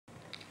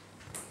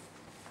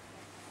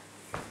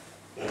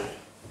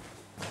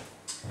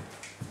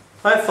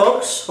Hi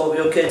folks, hope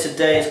you're okay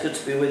today. It's good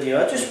to be with you.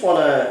 I just want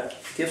to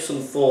give some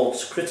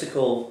thoughts,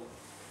 critical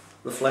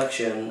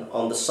reflection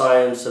on the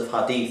science of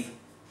hadith.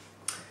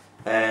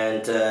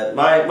 And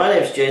my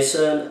name is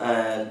Jason,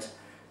 and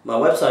my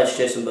website is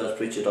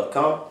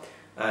jasonburnspreacher.com,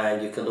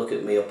 and you can look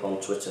at me up on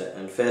Twitter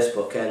and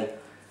Facebook. And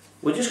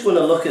we're just going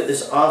to look at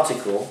this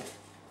article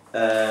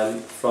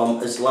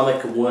from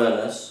Islamic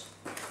Awareness,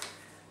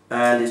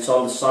 and it's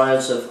on the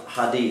science of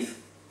hadith.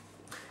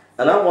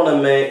 And I want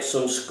to make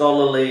some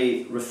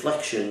scholarly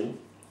reflection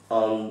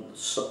on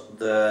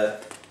the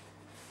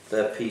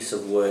piece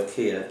of work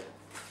here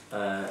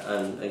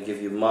and give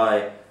you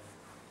my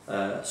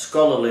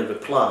scholarly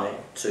reply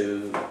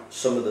to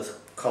some of the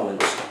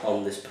comments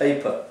on this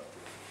paper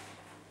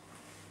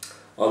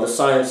on the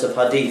science of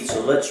hadith.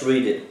 So let's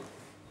read it.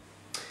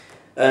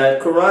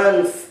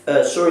 Quran,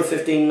 Surah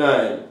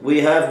 15:9.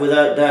 We have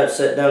without doubt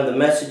set down the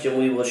message, and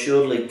we will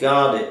surely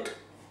guard it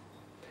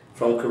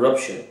from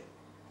corruption.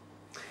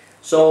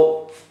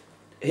 So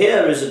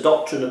here is a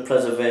doctrine of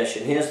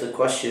preservation. Here's the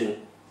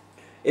question.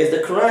 If the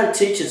Quran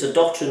teaches a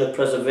doctrine of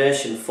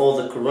preservation for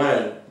the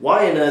Quran,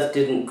 why on earth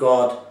didn't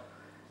God,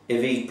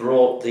 if he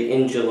brought the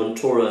Injil and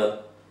Torah,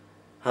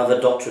 have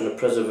a doctrine of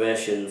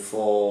preservation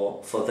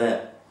for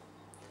them?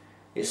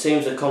 It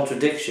seems a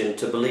contradiction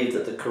to believe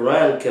that the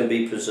Quran can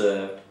be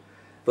preserved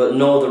but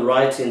know the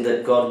writing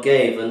that God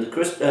gave. And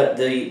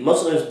the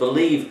Muslims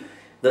believe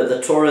that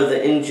the Torah, the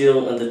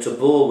Injil and the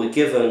Tabor were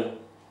given,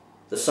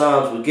 the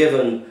Psalms were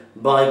given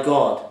by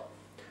God.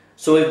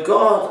 So if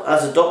God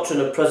has a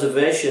doctrine of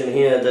preservation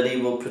here, that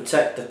he will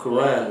protect the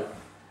Quran,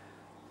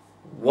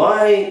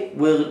 why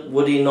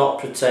would he not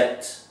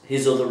protect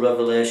his other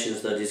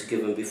revelations that he's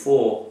given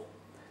before?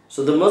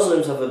 So the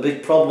Muslims have a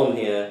big problem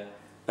here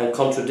and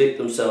contradict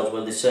themselves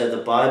when they say the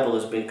Bible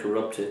has been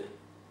corrupted.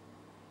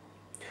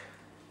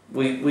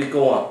 We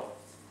go on.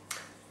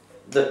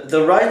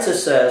 The writer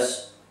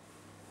says,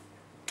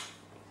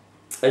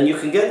 and you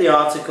can get the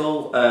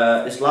article,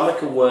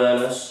 Islamic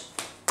Awareness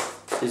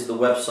is the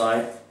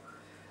website,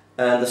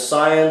 and the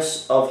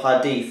science of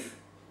hadith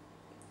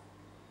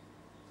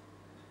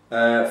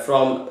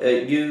from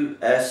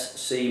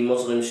USC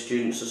Muslim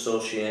Students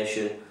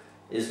Association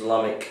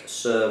Islamic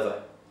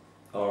server.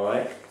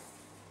 Alright,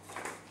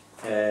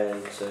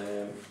 and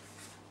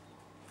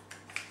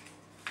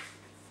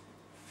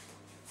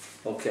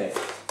okay,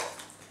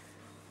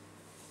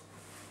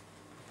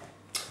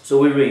 so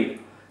we read.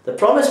 The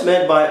promise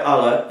made by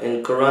Allah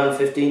in Quran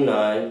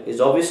 15:9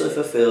 is obviously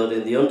fulfilled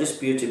in the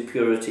undisputed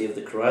purity of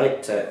the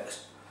Quranic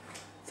text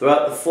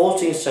throughout the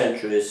 14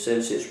 centuries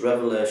since its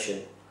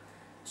revelation.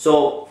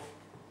 So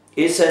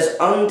it says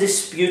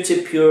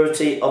undisputed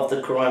purity of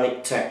the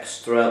Quranic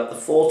text throughout the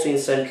 14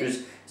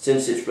 centuries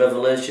since its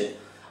revelation.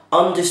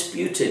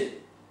 Undisputed.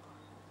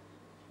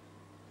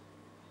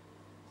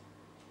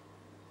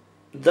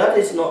 That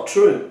is not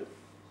true.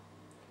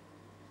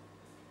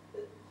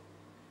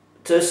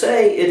 To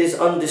say it is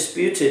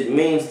undisputed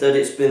means that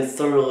it's been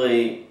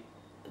thoroughly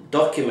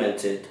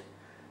documented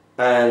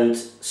and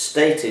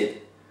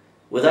stated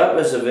without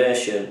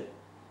reservation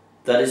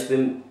that it's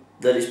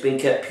been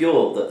kept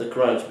pure, that the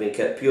Quran's been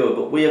kept pure.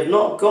 But we have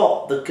not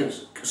got the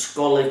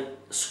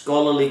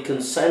scholarly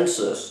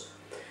consensus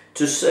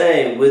to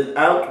say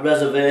without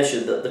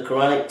reservation that the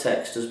Quranic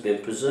text has been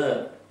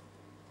preserved.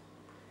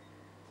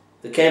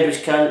 The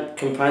Cambridge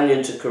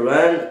Companion to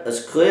Quran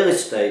as clearly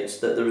states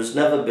that there has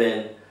never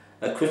been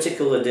a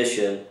critical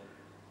edition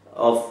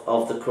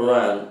of the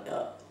Quran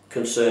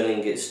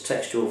concerning its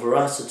textual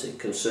veracity,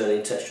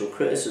 concerning textual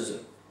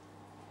criticism.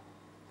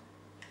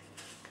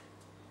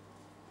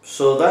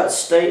 So that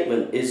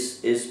statement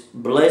is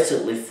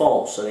blatantly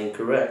false and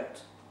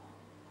incorrect.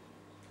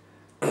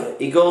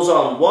 He goes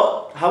on,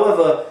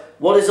 however,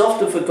 what is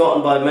often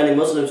forgotten by many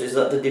Muslims is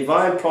that the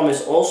divine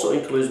promise also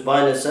includes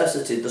by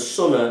necessity the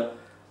sunnah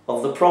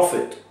of the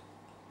Prophet.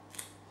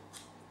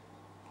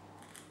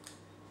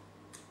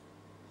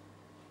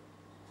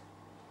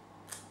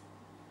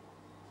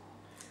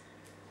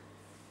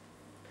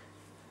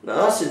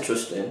 Now that's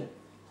interesting.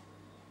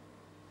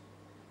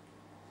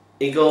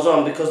 He goes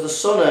on, because the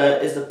Sunnah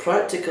is the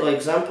practical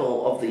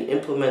example of the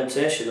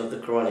implementation of the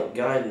Quranic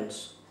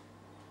guidance,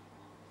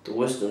 the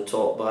wisdom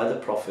taught by the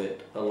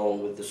Prophet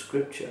along with the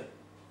scripture.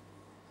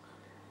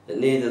 That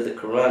neither the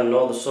Quran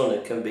nor the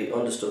Sunnah can be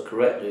understood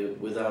correctly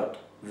without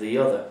the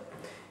other.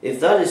 If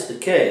that is the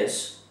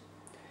case,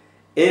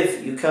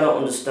 if you cannot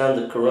understand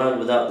the Quran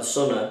without the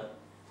Sunnah,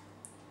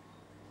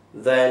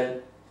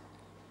 then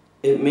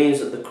it means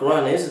that the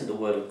Quran isn't the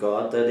word of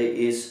God, that it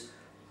is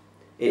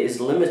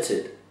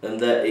limited, and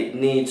that it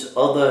needs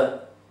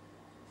other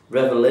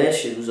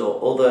revelations or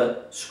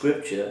other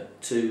scripture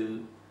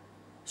to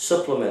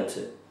supplement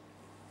it.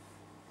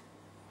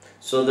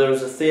 So there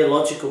is a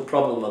theological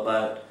problem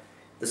about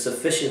the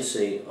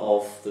sufficiency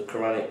of the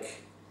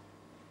Quranic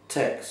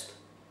text.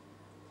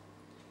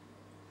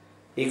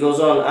 He goes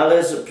on, Allah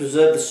has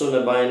preserved the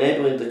Sunnah by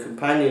enabling the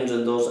companions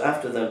and those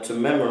after them to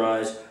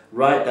memorize,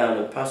 write down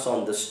and pass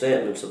on the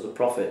statements of the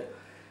Prophet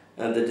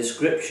and the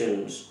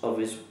descriptions of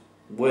his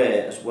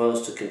way, as well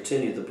as to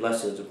continue the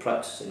blessings of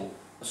practicing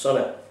the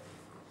Sunnah.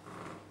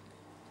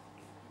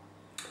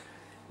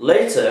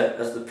 Later,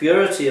 as the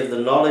purity of the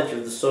knowledge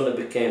of the Sunnah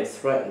became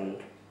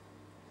threatened,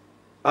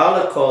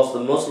 Allah caused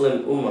the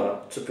Muslim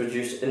Ummah to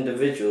produce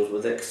individuals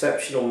with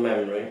exceptional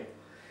memory,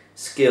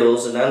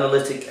 skills and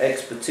analytic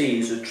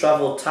expertise who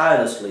travelled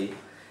tirelessly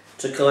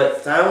to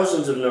collect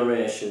thousands of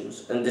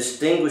narrations and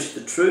distinguish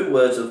the true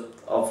words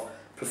of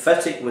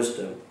prophetic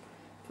wisdom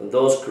from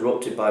those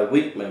corrupted by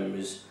weak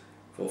memories,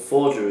 from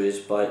forgeries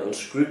by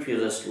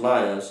unscrupulous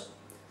liars,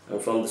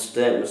 and from the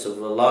statements of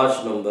a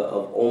large number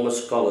of Ummah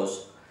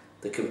scholars,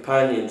 the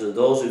companions and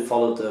those who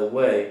followed their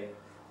way.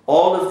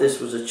 All of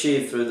this was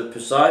achieved through the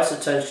precise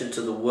attention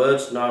to the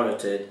words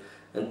narrated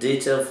and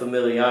detailed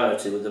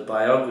familiarity with the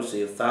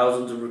biography of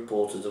thousands of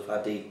reporters of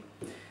hadith.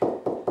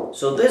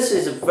 So this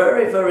is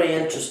very, very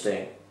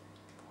interesting.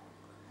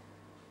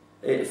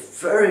 It's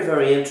very,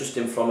 very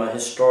interesting from a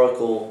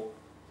historical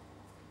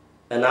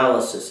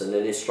analysis and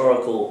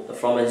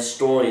from a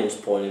historian's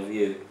point of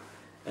view,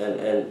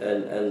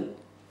 and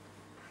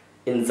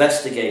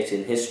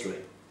investigating history,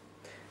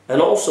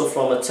 and also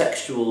from a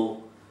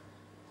textual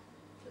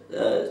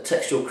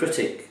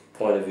critic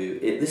point of view.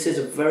 This is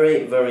a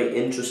very, very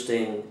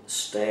interesting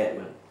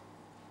statement.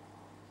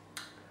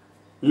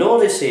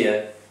 Notice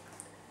here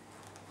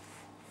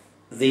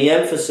the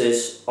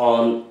emphasis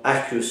on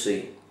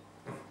accuracy.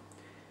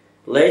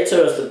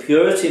 Later, as the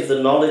purity of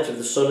the knowledge of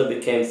the Sunnah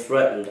became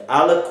threatened,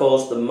 Allah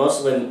caused the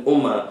Muslim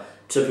Ummah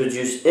to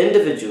produce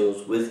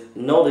individuals with,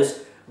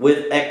 notice,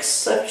 with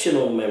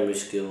exceptional memory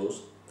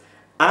skills,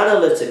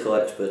 analytical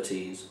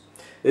expertise,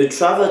 who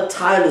travelled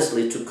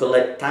tirelessly to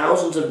collect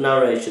thousands of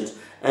narrations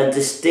and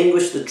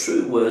distinguish the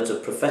true words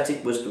of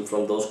prophetic wisdom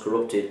from those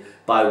corrupted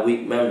by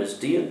weak memories.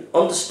 Do you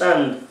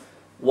understand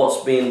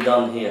what's being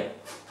done here?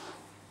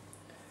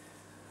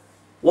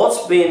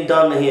 What's being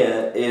done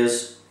here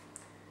is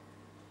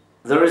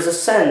there is a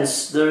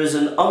sense, there is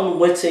an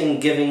unwitting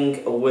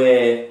giving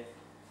away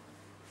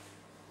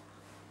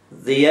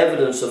the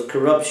evidence of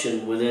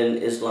corruption within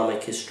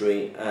Islamic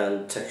history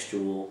and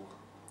textual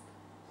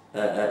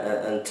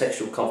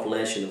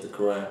compilation of the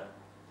Quran.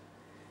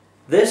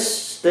 This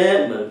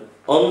statement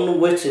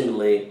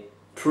unwittingly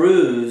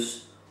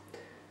proves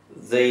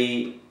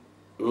the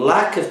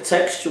lack of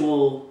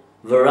textual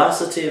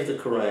veracity of the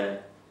Quran,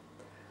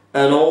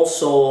 and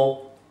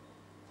also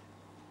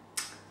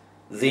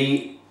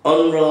the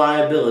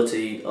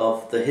unreliability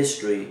of the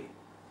history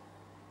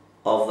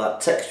of that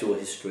textual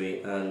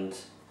history and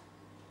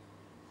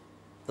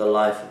the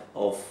life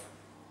of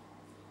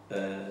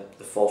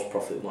the false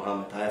prophet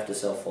Muhammad. I have to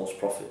say false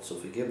prophet, so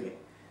forgive me.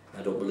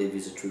 I don't believe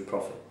he's a true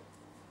prophet.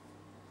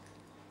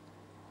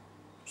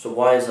 So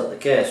why is that the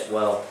case?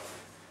 Well,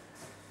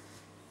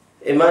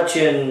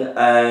 imagine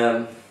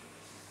I'm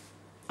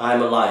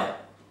a liar,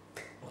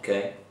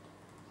 okay?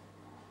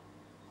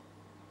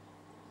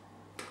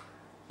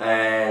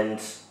 And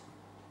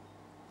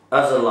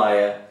as a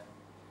liar,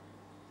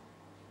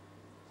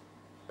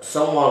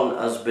 someone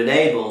has been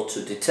able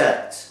to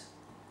detect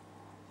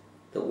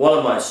that one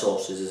of my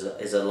sources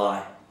is a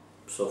lie.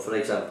 So for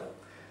example,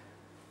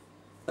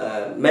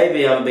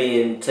 maybe I'm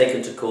being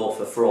taken to court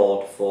for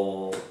fraud,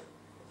 for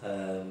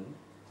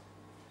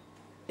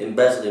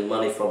embezzling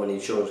money from an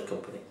insurance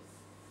company,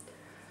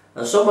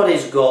 and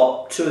somebody's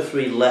got 2 or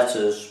 3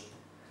 letters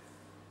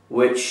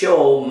which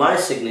show my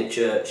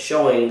signature,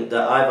 showing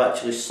that I've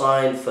actually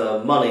signed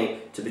for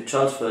money to be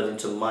transferred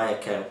into my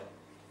account,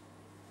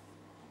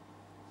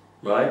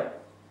 right?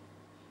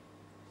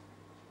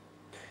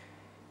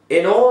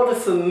 In order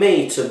for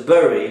me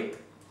to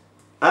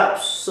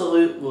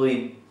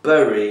absolutely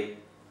bury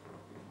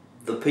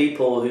the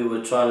people who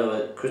were trying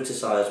to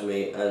criticize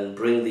me and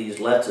bring these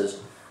letters,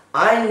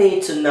 I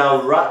need to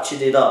now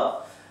ratchet it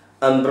up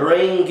and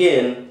bring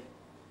in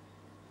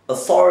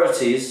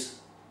authorities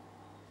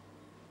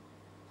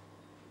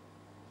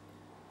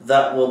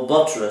that will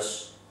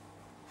buttress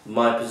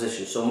my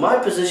position. So my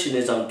position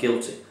is I'm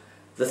guilty.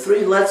 The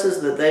 3 letters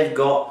that they've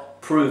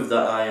got prove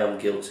that I am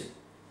guilty.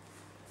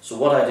 So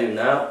what I do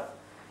now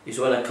is,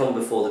 when I come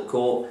before the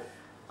court,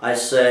 I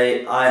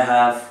say I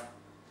have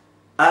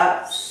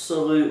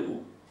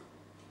absolute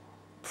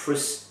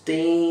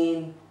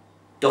pristine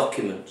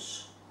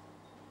documents,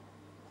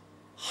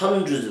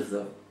 hundreds of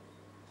them,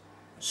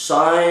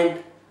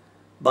 signed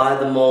by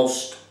the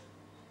most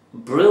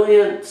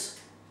brilliant,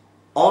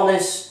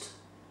 honest,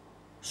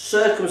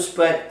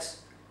 circumspect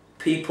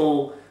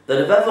people that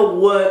have ever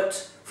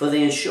worked for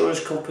the insurance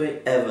company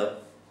ever.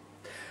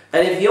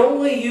 And if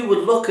only you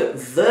would look at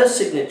their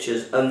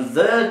signatures and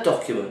their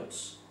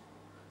documents,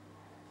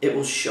 it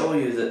will show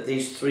you that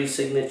these 3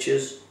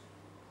 signatures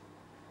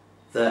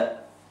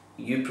that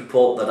you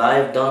purport that I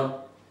have done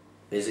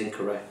is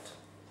incorrect.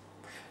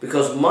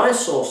 Because my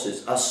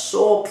sources are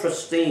so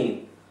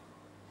pristine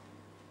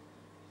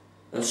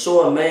and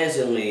so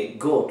amazingly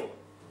good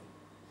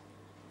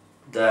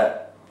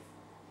that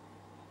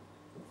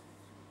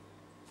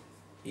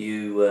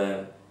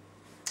you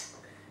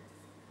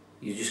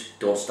just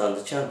don't stand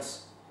a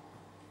chance.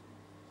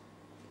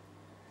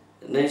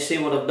 And then you see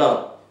what I've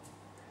done.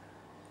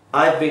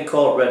 I've been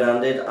caught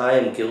red-handed. I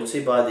am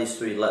guilty by these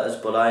 3 letters,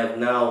 but I have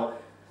now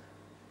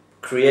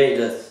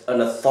created an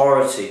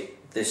authority,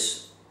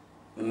 this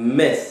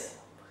myth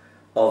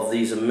of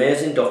these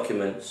amazing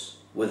documents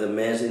with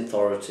amazing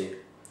authority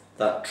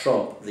that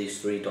trump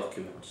these 3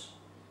 documents.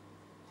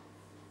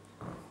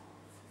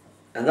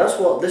 And that's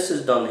what this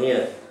has done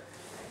here.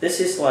 This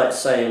is like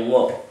saying,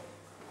 look,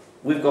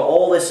 we've got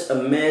all this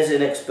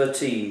amazing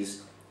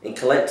expertise in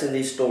collecting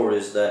these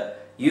stories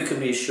that you can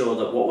be assured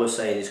that what we're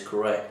saying is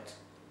correct.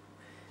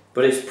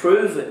 But it's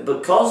proven,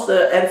 because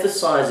they're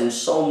emphasizing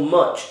so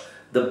much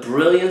the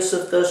brilliance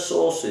of their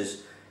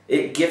sources,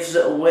 it gives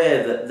it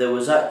away that there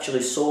was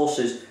actually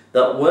sources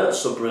that weren't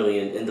so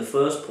brilliant in the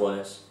first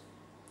place.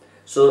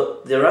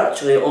 So they're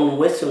actually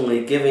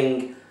unwittingly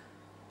giving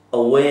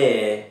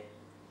away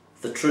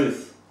the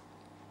truth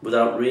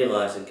without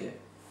realizing it.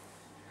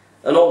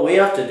 And all we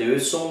have to do,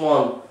 if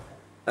someone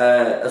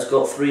has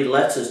got 3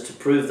 letters to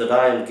prove that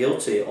I am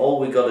guilty, all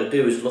we got to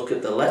do is look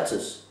at the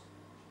letters.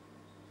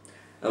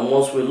 And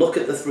once we look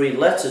at the 3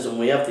 letters and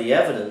we have the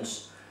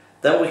evidence,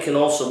 then we can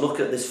also look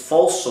at these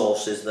false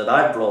sources that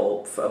I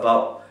brought up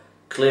about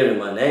clearing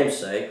my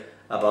namesake,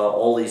 about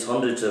all these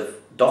hundreds of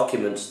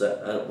documents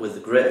that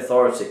with great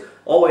authority.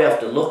 All we have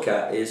to look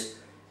at is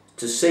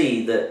to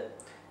see that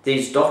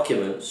these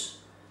documents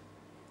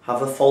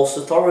have a false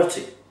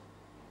authority,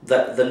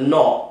 that they're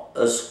not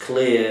as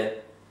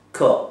clear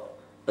cut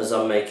as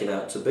I'm making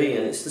out to be.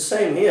 And it's the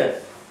same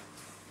here.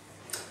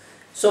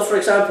 So for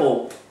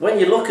example, when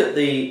you look at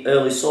the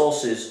early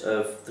sources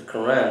of the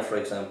Quran, for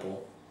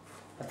example,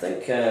 I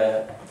think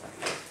I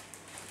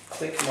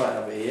might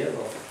have it here,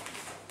 or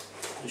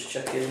just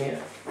check in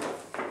here.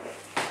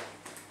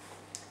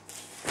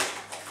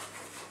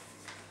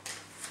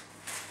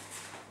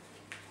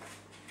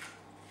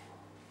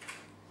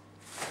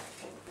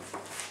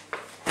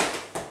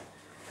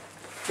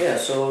 Yeah,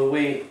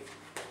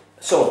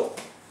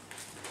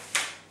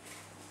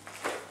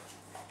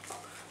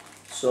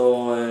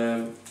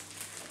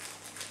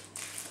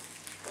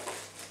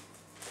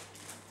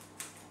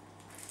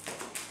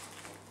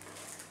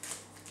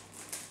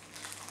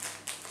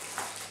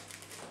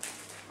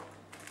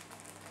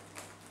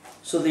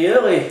 So the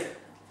early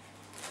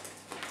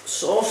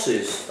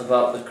sources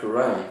about the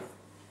Quran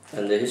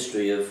and the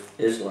history of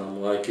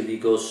Islam, like if you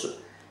go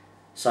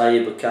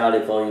Sahih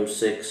Bukhari volume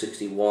 6,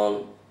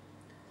 61,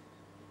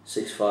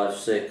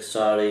 656,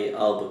 Sahih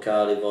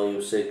al-Bukhari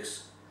volume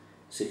 6,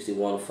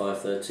 61,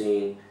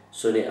 513,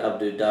 Sunan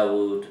Abu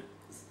Dawud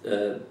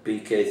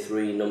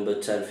BK3 number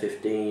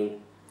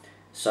 1015,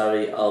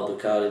 Sahih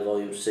al-Bukhari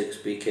volume 6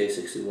 BK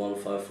 61,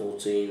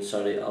 514,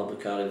 Sahih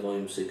al-Bukhari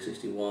volume 6,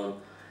 61,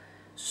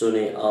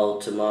 Sunan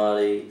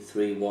al-Tamari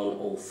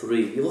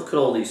 3103. You look at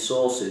all these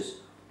sources,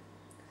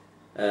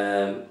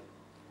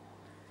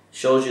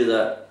 shows you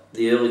that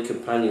the early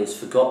companions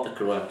forgot the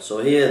Quran. So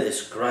here,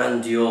 this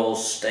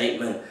grandiose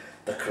statement,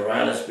 the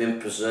Quran has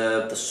been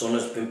preserved, the Sunnah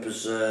has been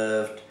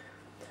preserved,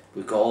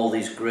 we've got all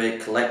these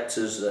great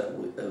collectors that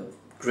have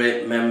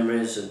great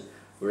memories and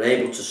we're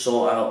able to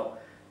sort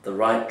out the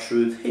right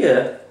truth.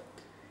 Here,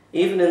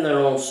 even in their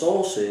own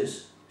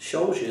sources,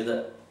 shows you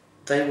that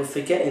they were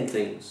forgetting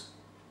things,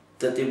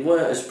 that they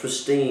weren't as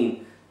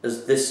pristine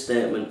as this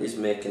statement is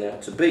making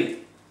out to be.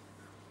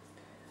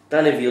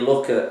 Then if you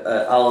look at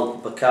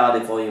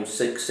al-Bukhari volume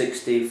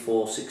 660,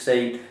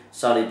 468,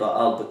 Sahih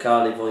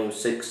al-Bukhari volume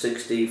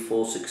 660,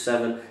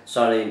 467,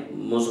 Sahih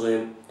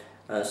Muslim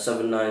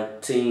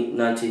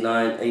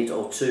 799,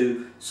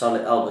 802,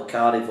 Sahih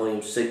al-Bukhari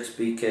volume 6,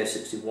 BK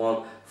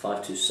 61,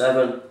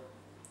 527.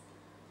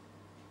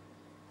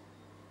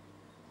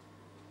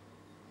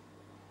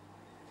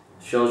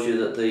 Shows you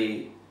that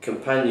the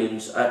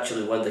companions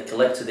actually, when they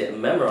collected it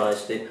and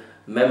memorized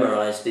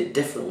it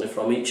differently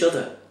from each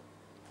other.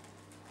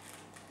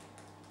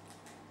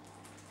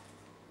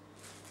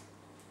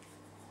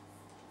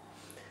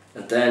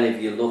 And then if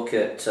you look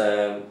at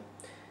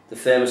the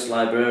famous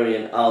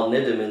librarian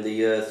Al-Nidam in the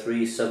year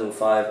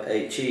 375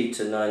 HE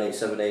to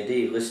 987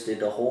 AD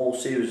listed a whole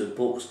series of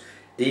books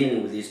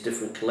dealing with these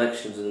different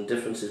collections and the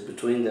differences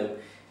between them.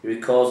 He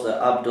recalls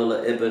that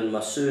Abdullah ibn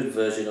Masud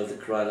version of the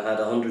Quran had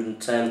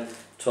 110,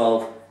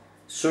 12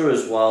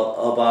 surahs, while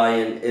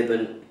Ubayy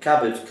ibn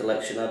Kabir's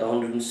collection had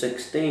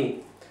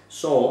 116.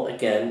 So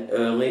again,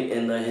 early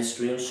in their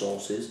history and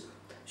sources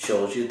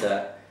shows you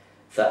that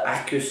the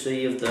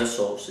accuracy of their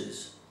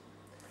sources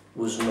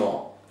was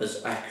not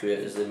as accurate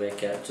as they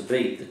make out to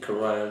be. The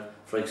Quran,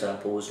 for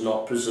example, was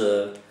not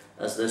preserved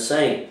as they're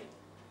saying.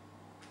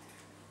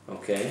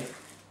 Okay?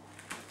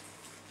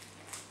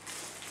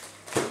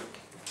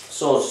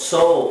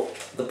 So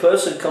the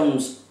person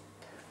comes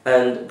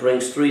and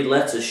brings 3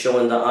 letters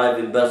showing that I've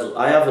embezzled.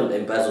 I haven't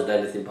embezzled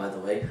anything, by the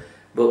way,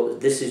 but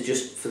this is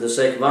just for the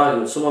sake of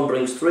argument. Someone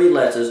brings 3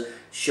 letters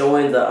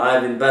showing that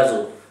I've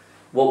embezzled.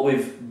 What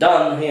we've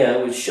done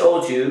here, we've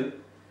showed you,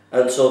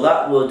 and so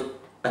that would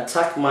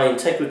attack my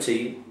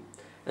integrity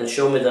and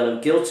show me that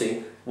I'm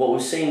guilty. What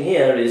we've seen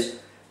here is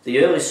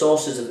the early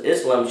sources of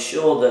Islam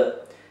show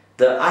that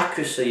the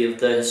accuracy of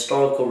the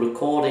historical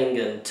recording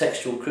and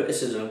textual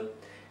criticism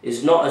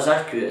is not as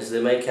accurate as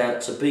they make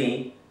out to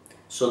be,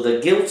 so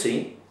they're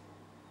guilty,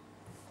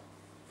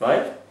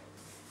 right?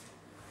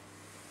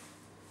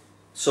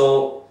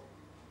 So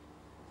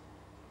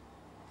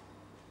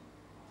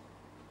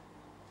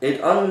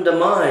it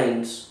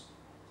undermines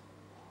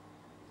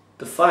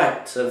the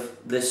fact of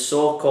this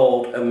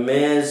so-called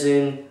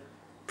amazing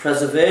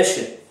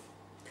preservation.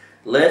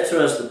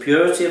 Later, as the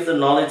purity of the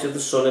knowledge of the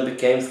Sunnah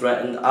became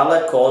threatened,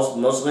 Allah caused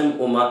Muslim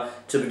Ummah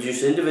to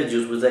produce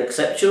individuals with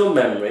exceptional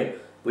memory.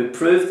 We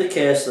proved the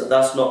case that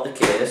that's not the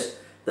case,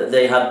 that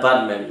they had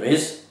bad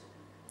memories.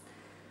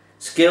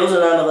 Skills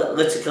and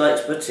analytical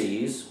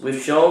expertise.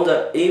 We've shown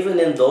that even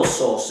in those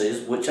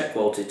sources, which I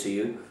quoted to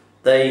you,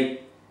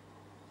 they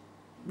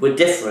were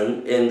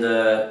different in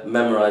the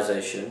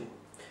memorization.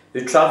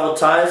 Who travelled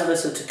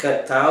tirelessly to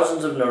collect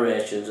thousands of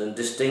narrations and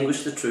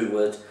distinguish the true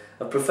words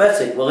of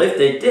prophetic. Well, if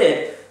they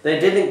did, they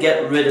didn't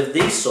get rid of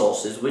these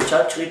sources, which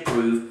actually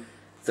prove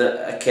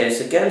a case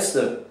against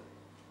them.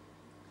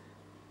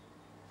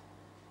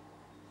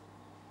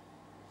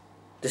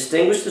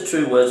 Distinguish the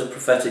true words of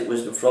prophetic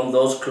wisdom from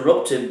those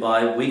corrupted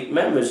by weak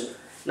memories.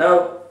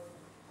 Now,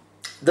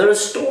 there are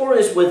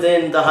stories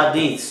within the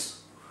hadiths.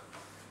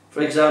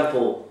 For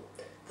example,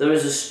 there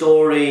is a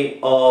story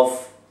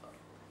of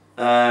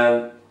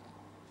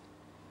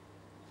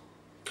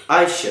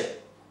Aisha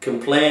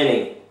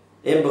complaining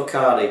in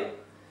Bukhari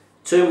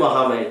to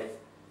Muhammad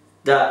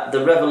that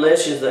the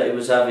revelations that he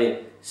was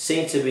having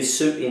seemed to be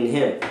suiting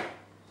him.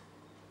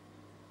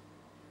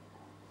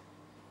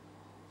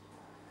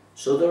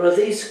 So there are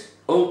these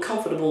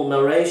uncomfortable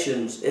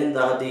narrations in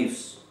the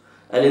hadiths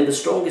and in the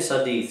strongest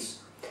hadiths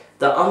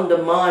that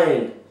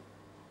undermine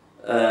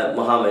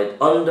Muhammad,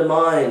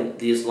 undermine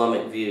the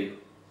Islamic view.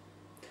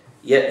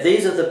 Yet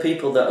these are the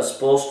people that are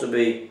supposed to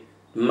be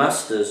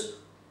masters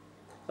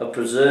of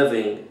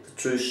preserving the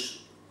truth,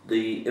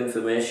 the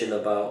information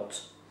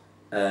about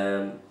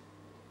the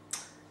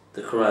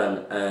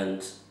Quran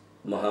and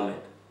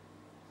Muhammad.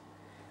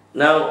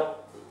 Now,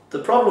 the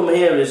problem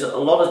here is that a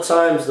lot of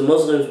times the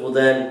Muslims will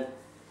then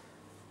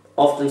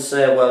often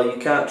say, well, you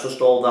can't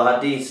trust all the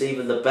hadiths,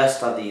 even the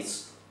best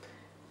hadiths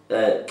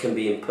can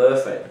be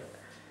imperfect.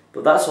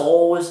 But that's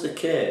always the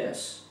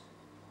case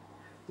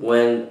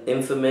when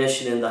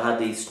information in the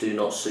hadiths do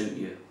not suit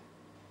you.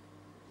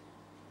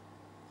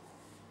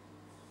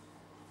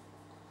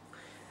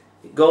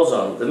 It goes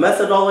on. The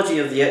methodology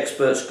of the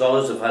expert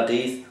scholars of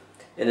hadith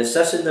in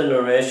assessing the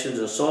narrations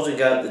and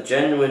sorting out the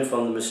genuine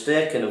from the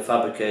mistaken and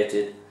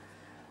fabricated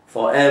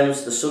for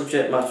M's the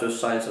subject matter of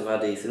science of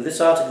hadith. In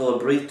this article, a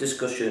brief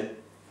discussion.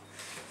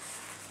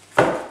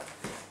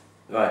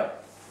 Right.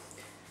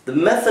 The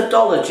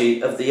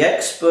methodology of the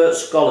expert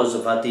scholars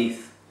of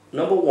hadith.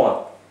 Number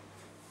one.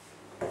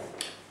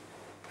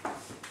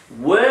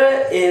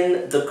 Where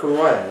in the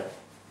Quran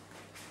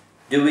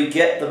do we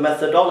get the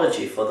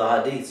methodology for the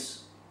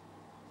hadiths?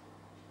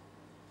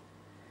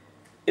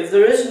 If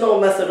there is no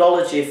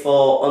methodology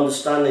for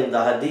understanding the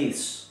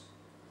hadiths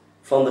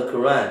from the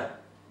Quran,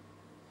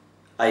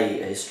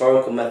 i.e. a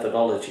historical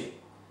methodology,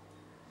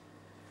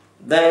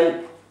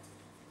 then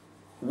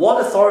what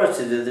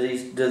authority do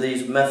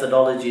these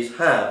methodologies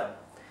have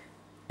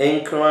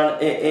in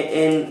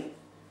Quran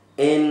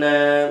in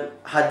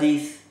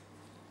hadith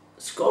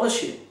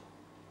scholarship?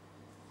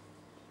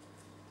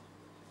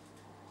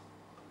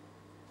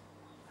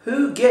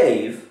 Who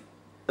gave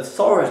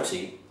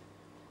authority?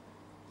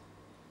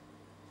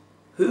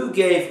 Who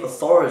gave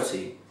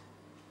authority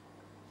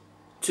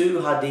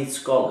to hadith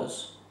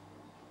scholars,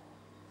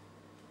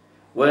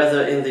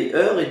 whether in the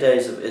early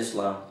days of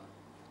Islam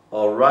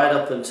or right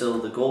up until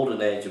the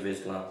golden age of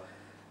Islam?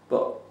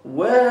 But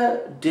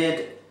where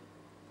did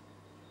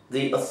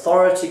the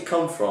authority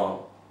come from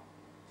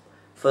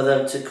for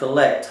them to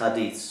collect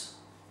hadiths?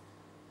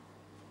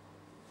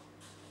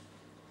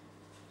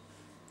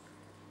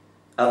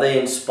 Are they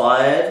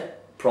inspired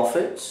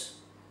prophets?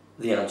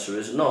 The answer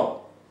is no.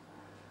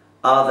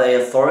 Are they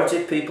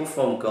authoritative people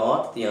from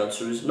God? The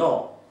answer is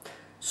no.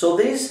 So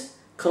these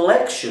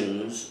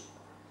collections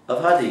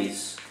of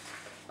hadiths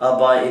are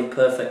by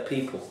imperfect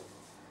people.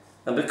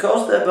 And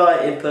because they're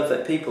by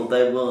imperfect people,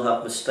 they will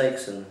have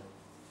mistakes in them.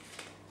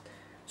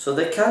 So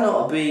they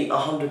cannot be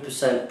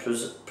 100%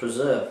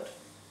 preserved.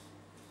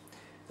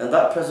 And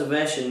that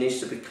preservation needs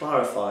to be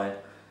clarified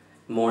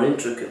more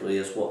intricately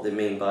as what they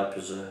mean by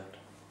preserved.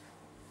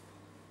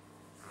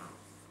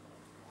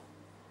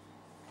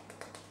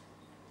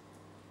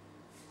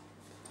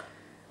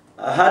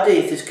 A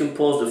hadith is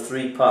composed of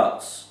 3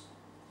 parts.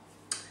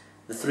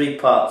 The 3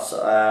 parts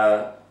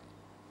are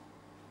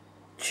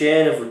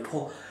chain of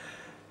report.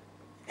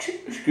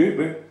 Excuse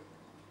me.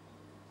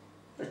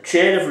 A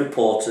chain of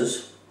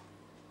reporters.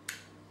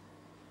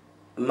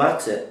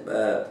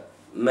 Mayan,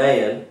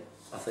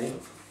 I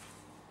think.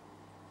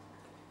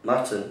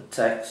 Matan,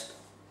 text,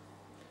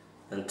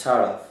 and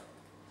taraf.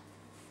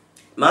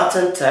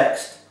 Matan,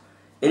 text,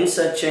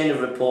 inside chain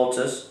of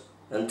reporters,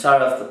 and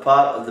taraf, the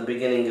part of the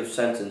beginning of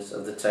sentence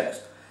of the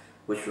text.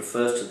 which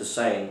refers to the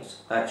sayings,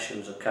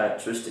 actions or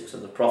characteristics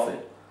of the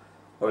Prophet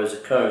or his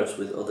occurrence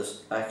with other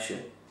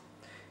action.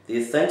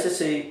 The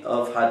authenticity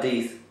of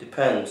hadith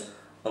depends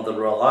on the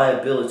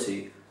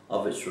reliability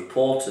of its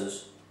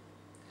reporters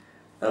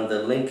and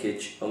the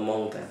linkage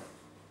among them.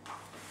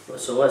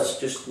 So let's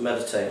just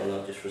meditate on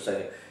that just for a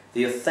second.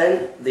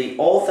 The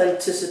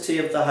authenticity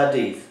of the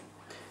hadith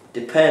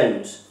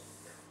depends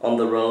on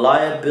the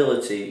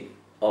reliability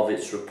of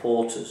its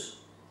reporters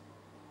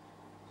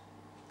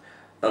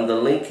and the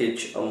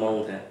linkage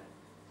among them.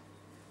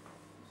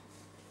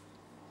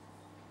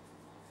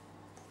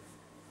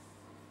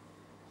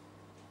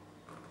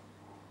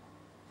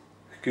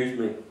 Excuse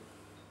me.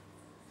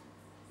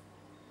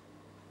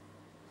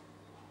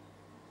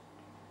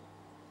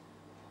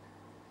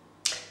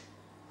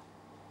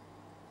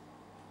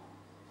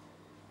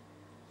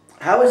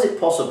 How is it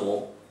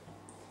possible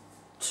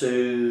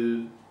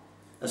to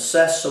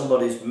assess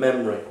somebody's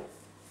memory?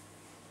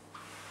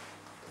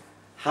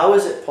 How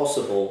is it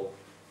possible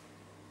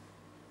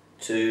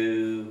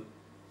to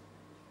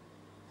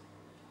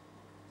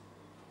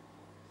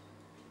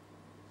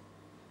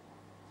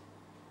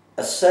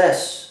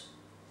assess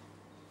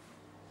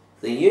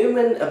the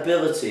human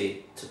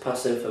ability to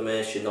pass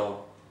information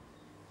on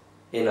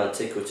in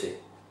antiquity?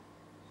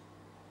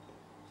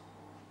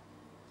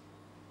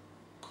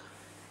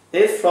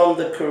 If from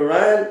the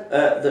Quran,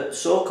 the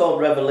so-called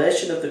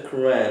revelation of the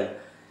Quran,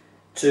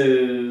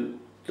 to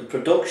the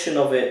production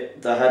of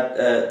it,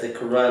 the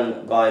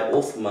Quran by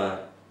Uthman,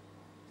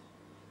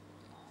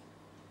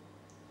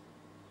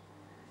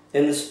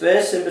 in the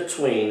space in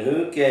between,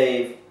 who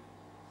gave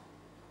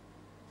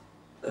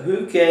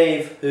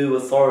who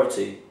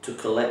authority to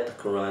collect the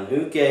Quran?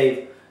 Who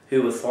gave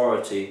who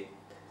authority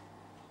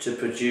to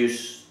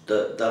produce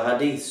the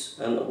hadiths?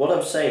 And what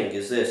I'm saying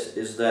is this,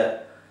 is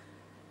that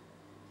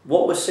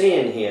what we're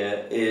seeing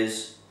here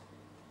is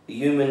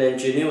human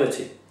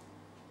ingenuity,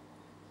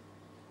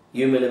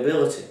 human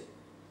ability.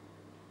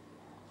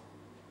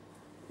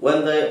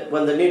 When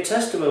the New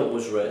Testament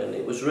was written,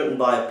 it was written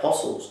by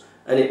apostles,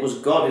 and it was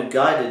God who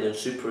guided and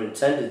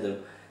superintended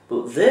them.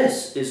 But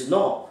this is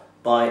not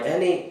by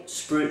any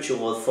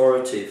spiritual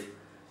authoritative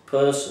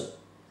person.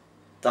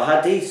 The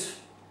hadith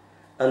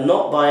are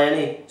not by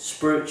any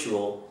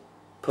spiritual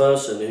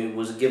person who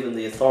was given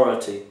the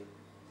authority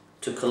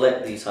to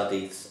collect these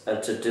hadiths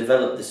and to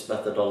develop this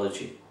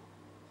methodology.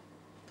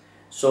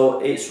 So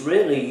it's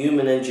really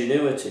human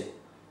ingenuity.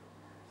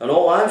 And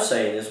all I'm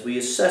saying is we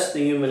assess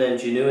the human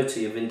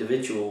ingenuity of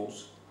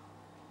individuals.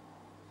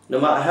 No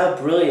matter how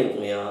brilliant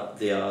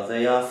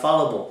they are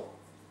fallible.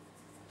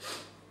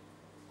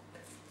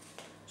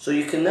 So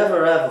you can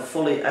never have a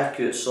fully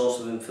accurate source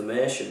of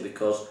information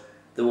because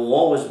there will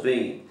always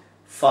be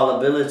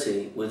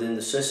fallibility within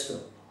the system.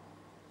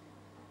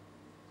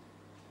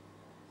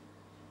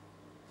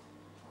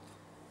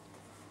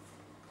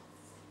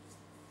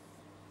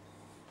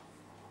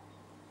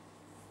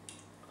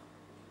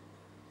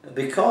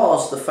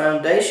 Because the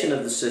foundation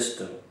of the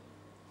system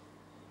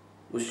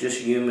was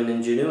just human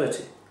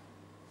ingenuity.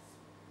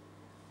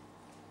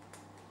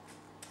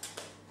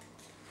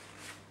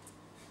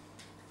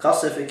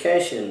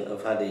 Classification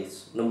of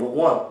hadiths. Number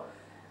 1,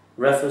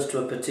 reference to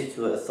a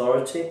particular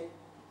authority.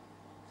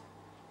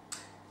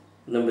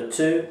 Number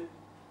 2,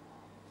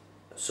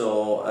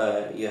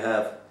 so you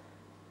have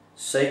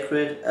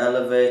sacred,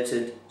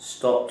 elevated,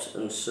 stopped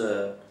and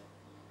served.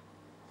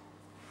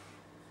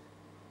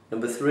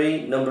 Number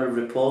 3, number of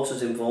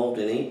reporters involved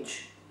in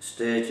each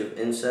stage of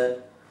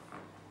inset.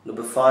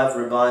 Number 5,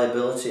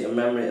 reliability and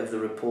memory of the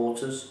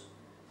reporters.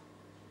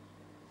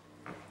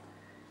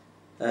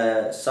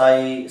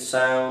 Sahih,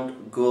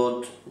 sound,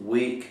 good,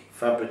 weak,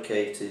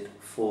 fabricated,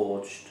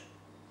 forged.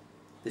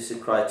 This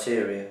is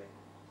criteria.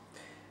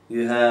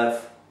 You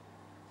have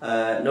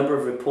number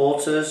of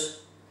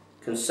reporters,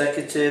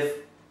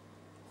 consecutive,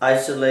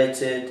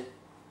 isolated,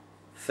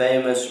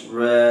 famous,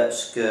 rare,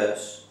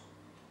 scarce.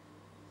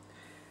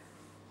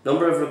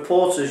 Number of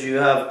reporters, you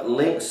have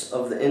links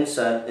of the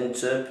inside,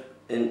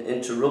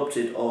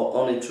 interrupted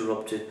or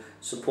uninterrupted,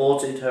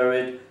 supported,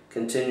 hurried,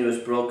 continuous,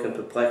 broken,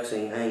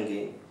 perplexing,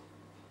 hanging.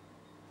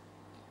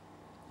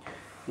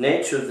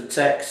 Nature of the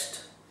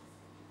text,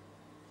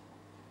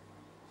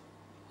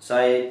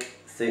 Sahih,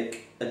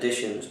 thick,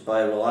 additions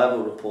by a reliable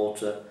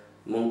reporter,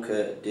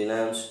 munkar,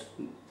 denounced,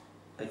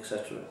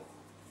 etc.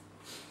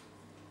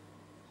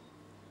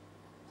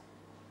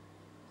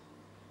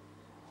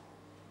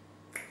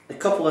 A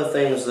couple of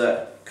things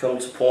that come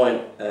to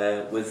point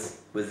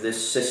with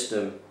this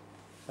system.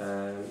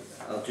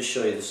 I'll just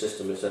show you the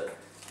system.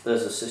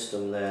 There's a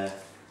system there.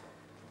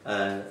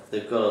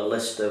 They've got a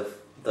list of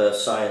the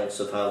science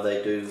of how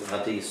they do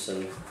hadiths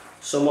and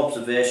some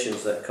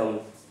observations that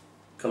come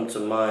to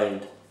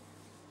mind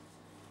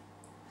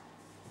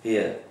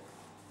here.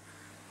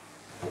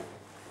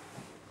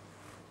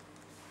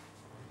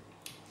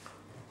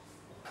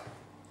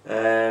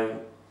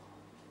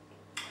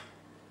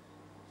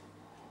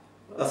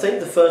 I think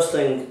the first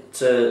thing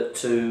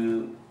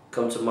to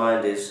come to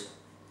mind is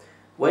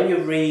when you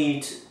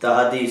read the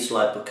hadiths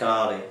like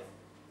Bukhari,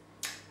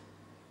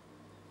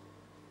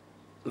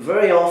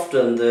 very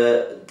often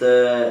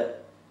the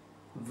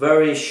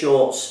very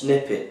short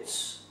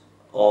snippets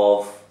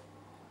of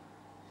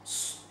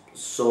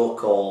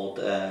so-called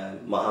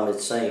Muhammad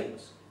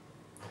sayings.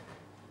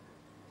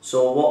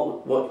 So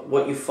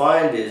what you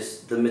find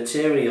is the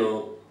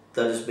material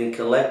that has been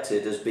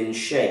collected has been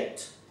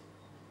shaped.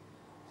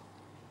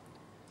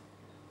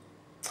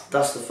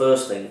 That's the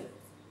first thing.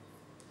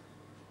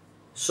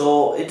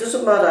 So it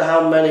doesn't matter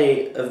how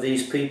many of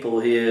these people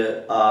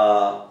here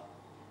are,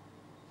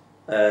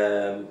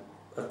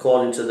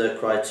 according to their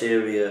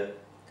criteria,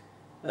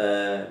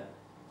 can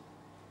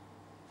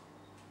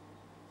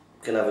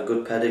have a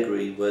good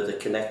pedigree where they're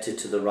connected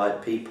to the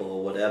right people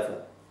or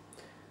whatever.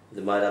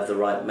 They might have the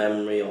right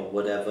memory or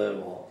whatever.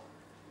 Or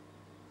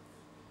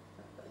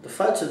the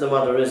fact of the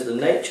matter is, the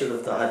nature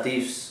of the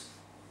hadiths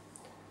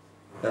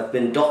have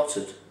been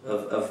doctored,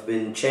 have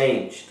been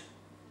changed,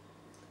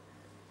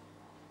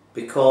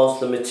 because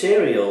the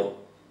material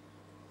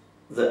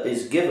that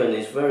is given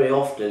is very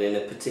often in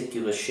a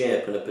particular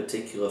shape and a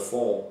particular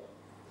form.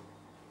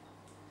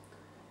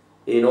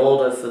 In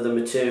order for the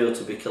material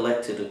to be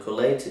collected and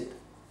collated.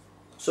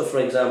 So for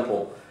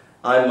example,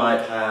 I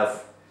might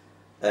have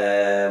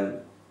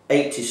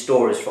 80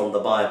 stories from the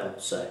Bible,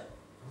 say,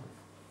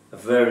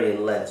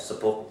 varying lengths. A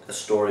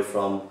story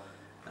from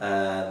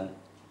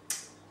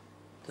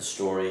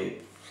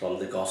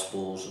the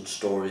Gospels, and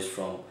stories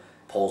from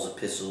Paul's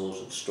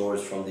epistles, and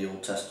stories from the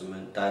Old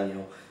Testament,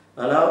 Daniel.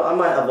 And I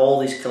might have all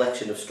these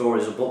collection of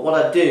stories, but what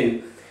I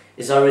do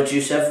is I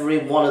reduce every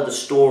one of the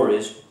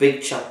stories,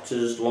 big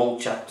chapters, long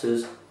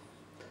chapters,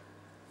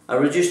 I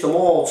reduce them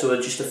all to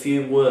just a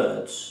few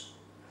words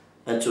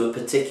and to a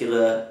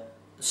particular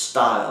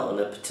style and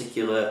a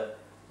particular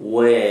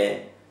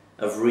way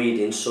of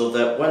reading, so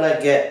that when I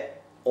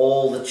get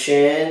all the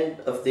chain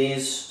of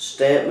these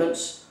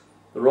statements,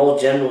 they're all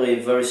generally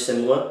very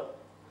similar,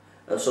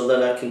 and so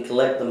then I can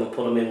collect them and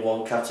put them in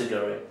one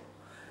category.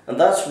 And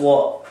that's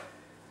what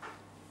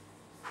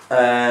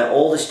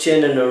all this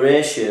chain of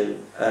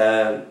narration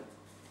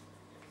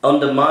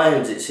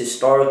undermines its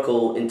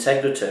historical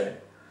integrity,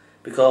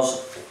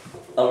 because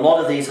a lot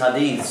of these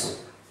hadiths,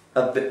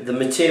 the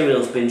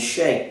material's been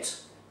shaped,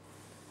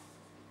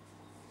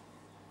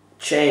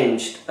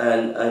 changed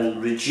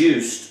and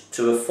reduced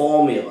to a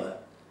formula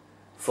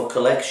for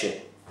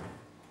collection.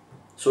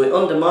 So it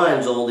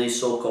undermines all these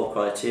so-called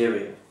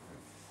criteria.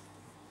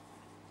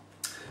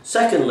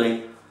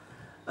 Secondly,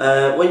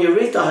 when you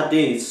read the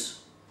hadiths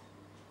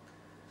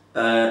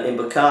in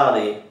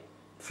Bukhari,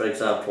 for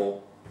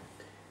example,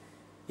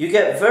 you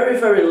get very,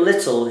 very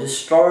little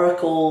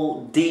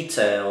historical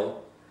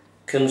detail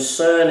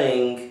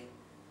concerning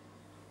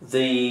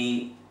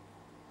the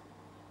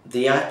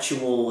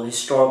actual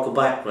historical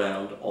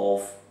background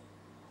of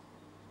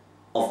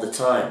the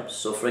times.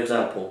 So for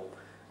example,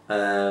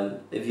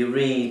 if you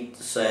read,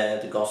 say,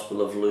 the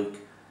Gospel of Luke,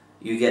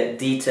 you get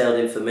detailed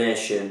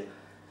information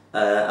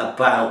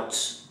about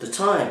the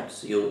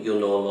times. You'll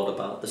know a lot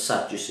about the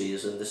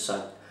Sadducees and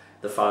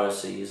the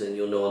Pharisees, and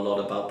you'll know a lot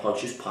about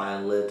Pontius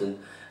Pilate and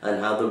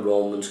how the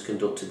Romans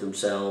conducted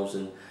themselves,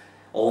 and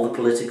all the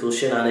political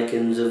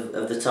shenanigans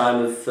of the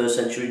time of first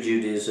century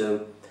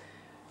Judaism.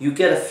 You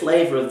get a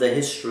flavour of the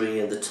history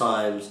and the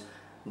times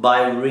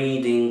by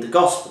reading the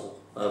Gospel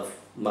of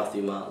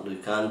Matthew, Mark,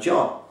 Luke and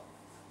John.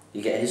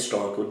 You get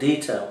historical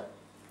detail.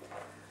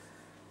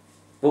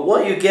 But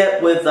what you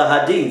get with the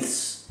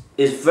hadiths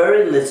is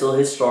very little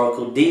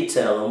historical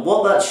detail, and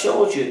what that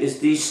shows you is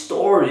these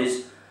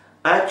stories,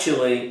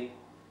 actually,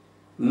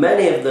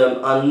 many of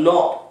them are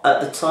not at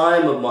the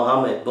time of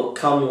Muhammad but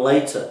come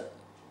later,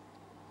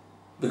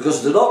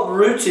 because they're not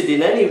rooted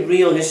in any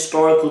real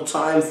historical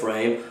time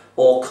frame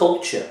or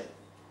culture.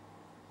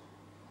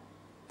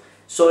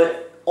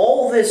 So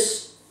all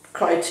this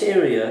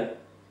criteria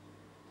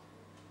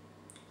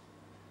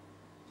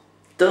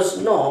does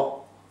not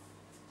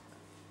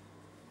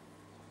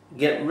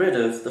get rid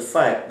of the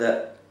fact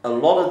that a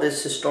lot of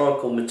this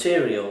historical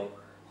material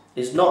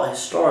is not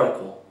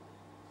historical.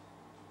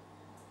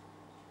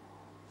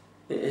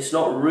 It's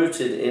not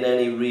rooted in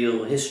any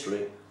real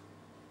history,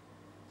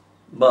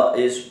 but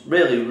is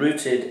really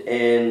rooted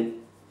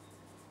in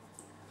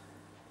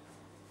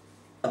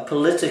a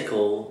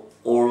political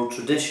oral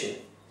tradition,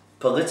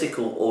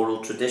 political oral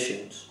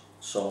traditions.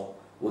 So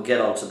we'll get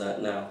onto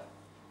that now.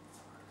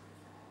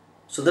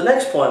 So the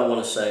next point I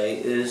want to say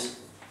is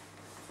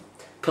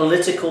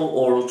political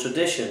oral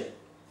tradition.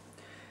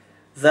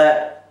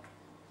 That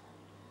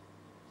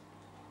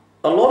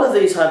a lot of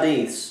these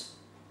hadiths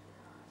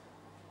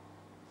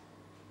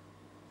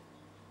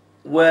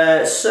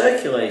were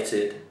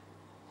circulated,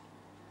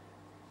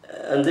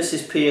 and this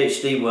is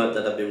PhD work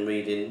that I've been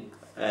reading,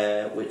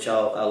 which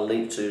I'll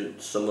link to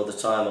some other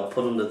time. I'll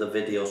put under the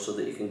video so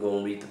that you can go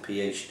and read the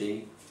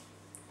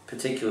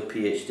particular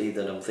PhD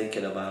that I'm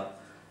thinking about.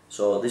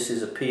 So this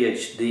is a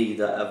PhD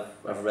that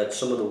I've read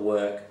some of the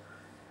work,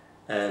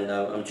 and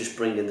I'm just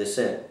bringing this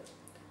in.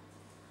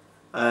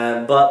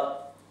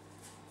 But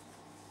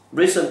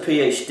recent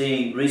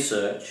PhD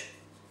research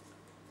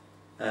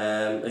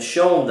has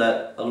shown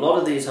that a lot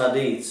of these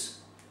hadiths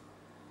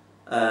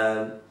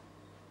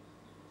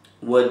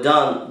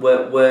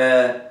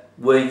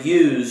were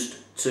used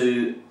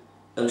to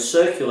and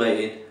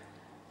circulated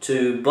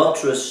to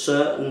buttress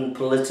certain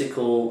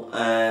political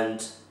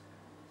and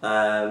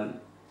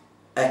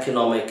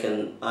economic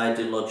and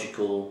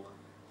ideological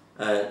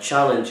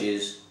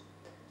challenges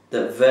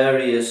that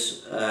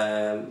various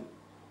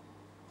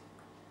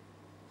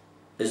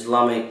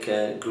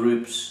Islamic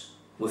groups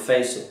were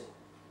facing.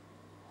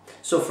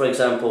 So, for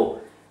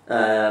example,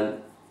 a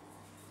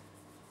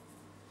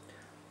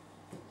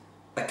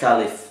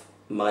caliph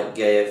might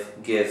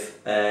give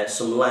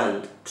some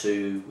land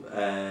to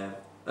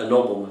a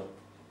nobleman,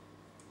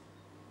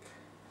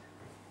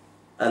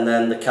 and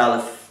then that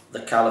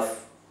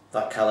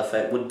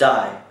caliphate would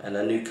die, and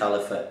a new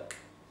caliphate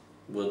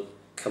would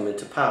come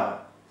into power.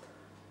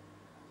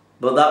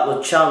 But that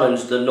would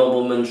challenge the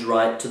nobleman's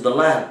right to the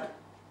land.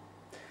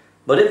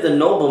 But if the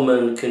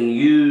nobleman can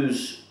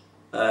use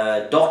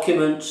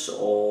documents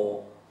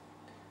or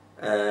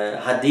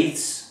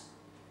hadiths,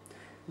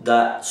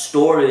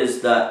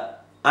 stories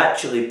that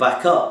actually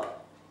back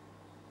up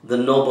the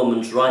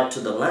nobleman's right to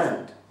the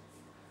land,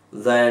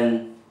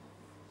 then,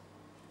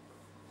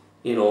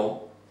 you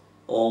know,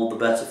 all the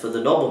better for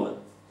the nobleman.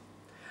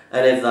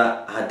 And if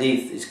that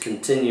hadith is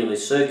continually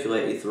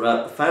circulated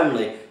throughout the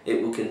family,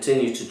 it will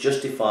continue to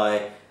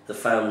justify the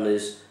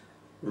family's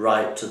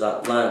right to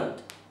that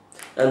land.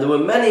 And there were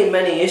many,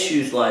 many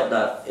issues like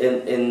that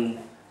in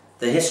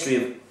the history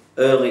of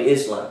early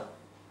Islam.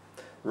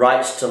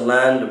 Rights to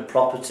land and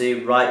property,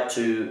 right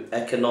to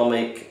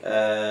economic,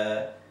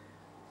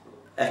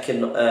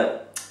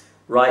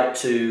 right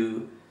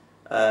to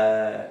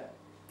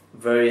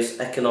various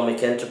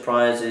economic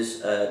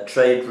enterprises,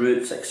 trade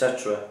routes,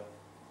 etc.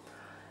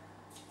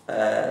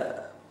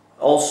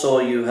 Also,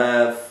 you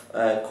have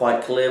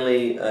quite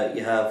clearly,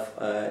 you have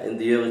in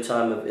the early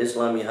time of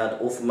Islam, you had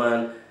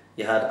Uthman,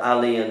 you had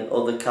Ali and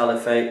other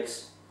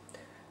caliphates,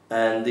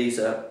 and these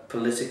are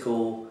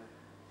political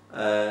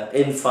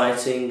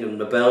infighting and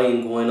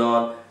rebellion going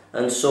on.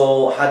 And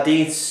so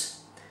hadiths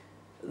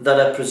that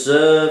are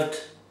preserved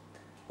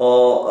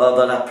or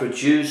that are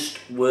produced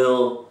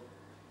will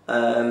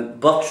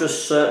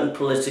buttress certain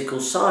political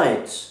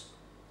sides.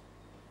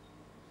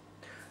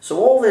 So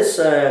all this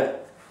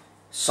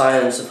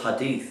science of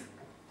hadith,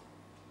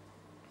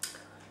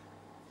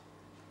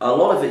 a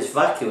lot of it's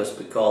vacuous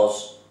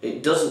because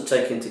it doesn't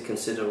take into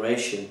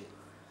consideration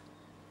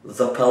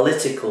the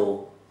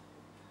political,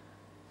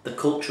 the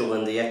cultural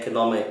and the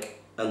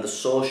economic and the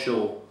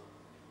social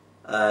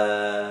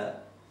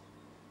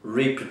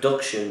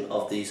reproduction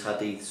of these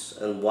hadiths,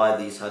 and why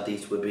these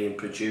hadiths were being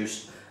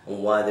produced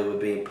and why they were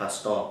being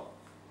passed on.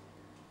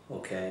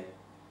 Okay,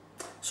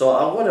 so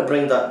I want to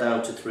bring that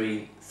down to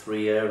three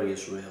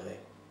areas really.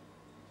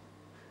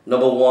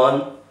 Number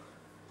one,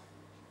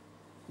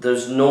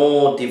 there's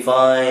no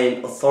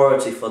divine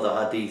authority for the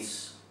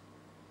hadiths.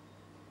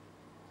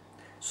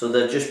 So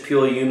they're just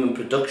pure human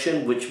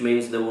production, which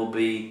means there will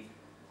be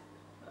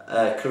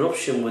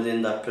corruption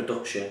within that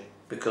production,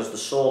 because the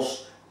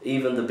source,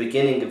 even the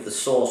beginning of the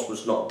source,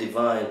 was not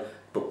divine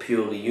but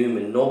purely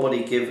human.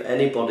 Nobody give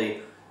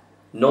anybody,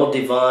 no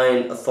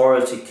divine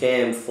authority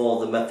came for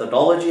the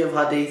methodology of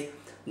hadith,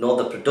 nor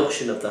the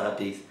production of the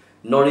hadith,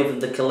 nor even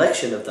the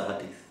collection of the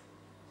hadith.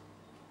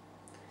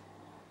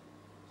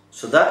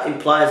 So that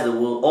implies there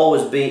will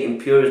always be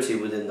impurity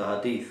within the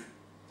hadith.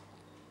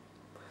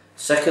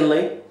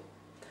 Secondly,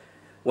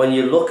 when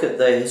you look at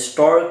the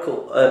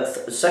historical,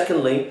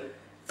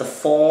 the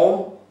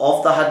form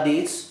of the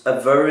hadiths are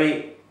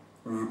very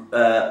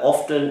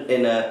often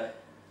in a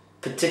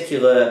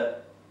particular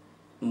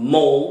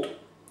mold.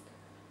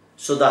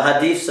 So the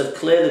hadiths have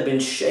clearly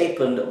been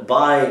shaped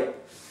by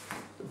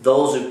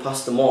those who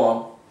passed them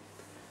on.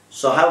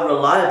 So how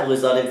reliable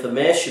is that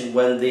information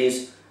when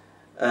these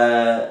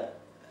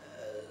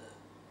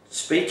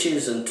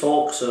speeches and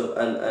talks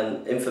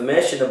and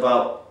information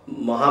about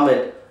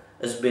Muhammad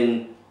has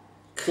been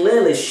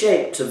clearly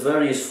shaped to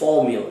various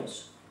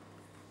formulas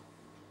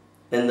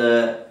in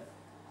the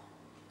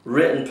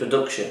written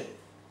production?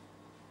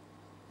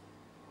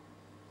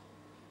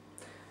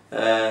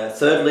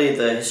 Thirdly,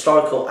 the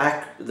historical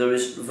there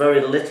is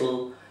very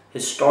little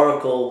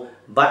historical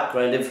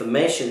background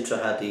information to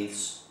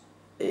hadiths,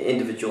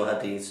 individual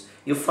hadiths.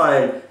 You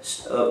find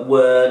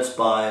words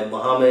by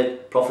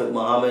Muhammad, Prophet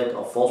Muhammad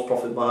or false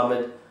Prophet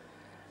Muhammad,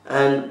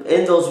 and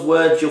in those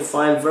words you'll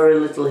find very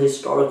little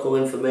historical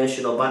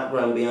information or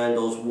background behind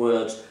those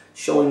words,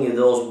 showing you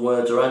those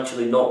words are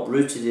actually not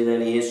rooted in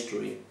any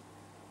history.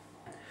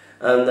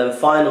 And then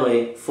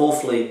finally,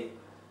 fourthly,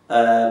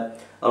 a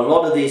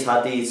lot of these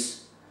hadiths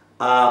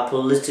are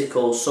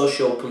political,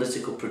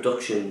 socio-political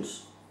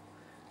productions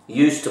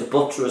used to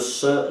buttress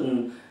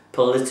certain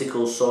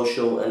political,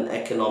 social and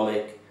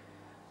economic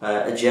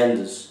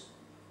agendas,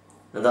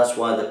 and that's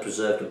why they're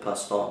preserved and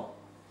passed on,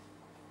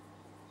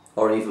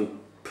 or even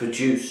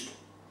produced.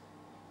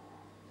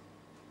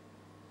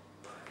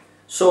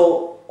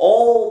 So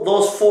all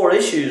those four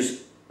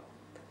issues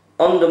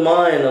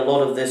undermine a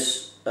lot of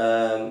this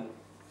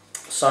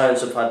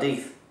science of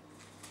hadith.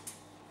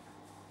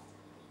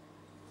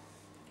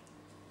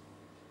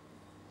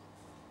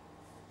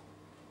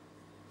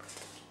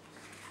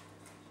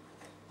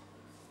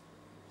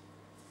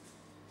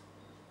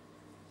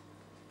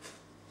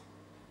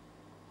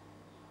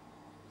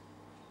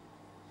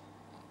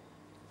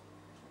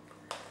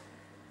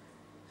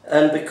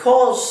 And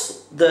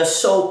because they're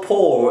so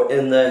poor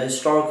in their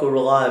historical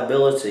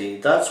reliability,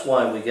 that's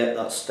why we get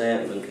that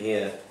statement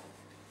here.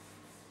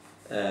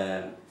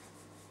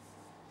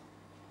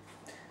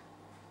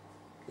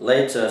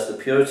 Later, as the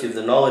purity of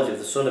the knowledge of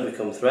the Sunnah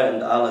become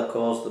threatened, Allah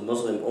caused the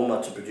Muslim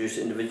Ummah to produce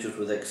individuals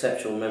with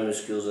exceptional memory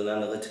skills and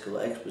analytical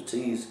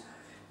expertise,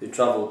 who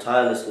travelled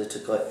tirelessly to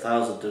collect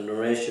thousands of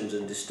narrations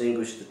and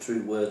distinguish the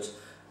true words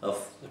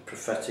of the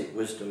prophetic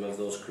wisdom of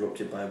those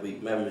corrupted by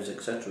weak memories,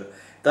 etc.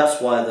 That's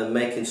why they're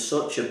making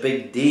such a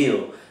big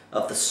deal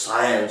of the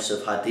science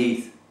of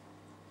hadith,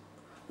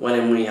 when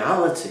in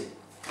reality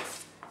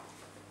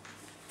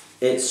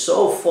it's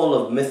so full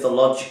of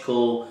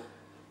mythological,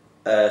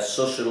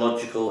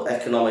 sociological,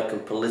 economic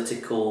and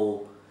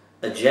political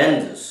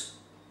agendas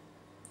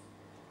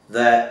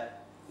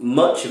that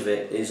much of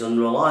it is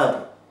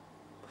unreliable,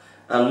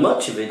 and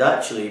much of it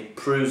actually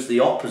proves the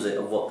opposite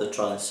of what they're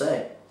trying to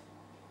say.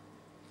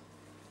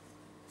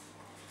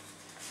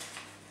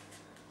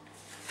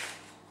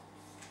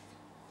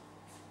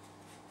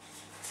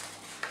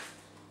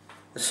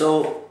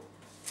 So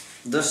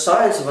the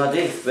science of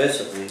hadith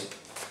basically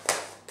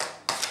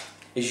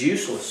is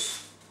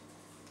useless,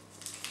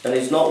 and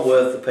it's not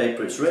worth the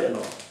paper it's written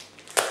on.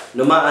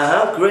 No matter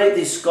how great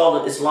these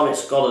Islamic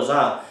scholars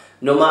are,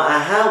 no matter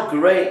how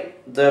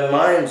great their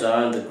minds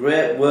are and the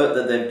great work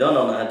that they've done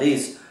on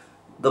hadith,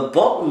 the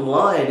bottom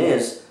line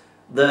is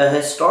the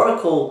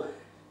historical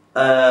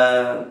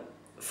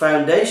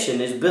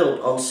foundation is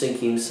built on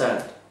sinking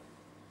sand.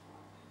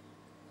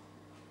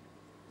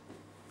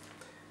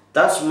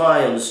 That's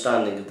my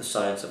understanding of the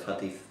science of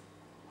hadith.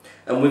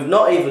 And we've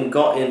not even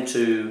got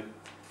into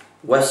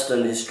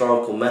Western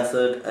historical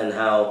method and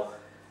how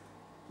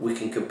we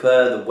can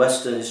compare the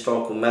Western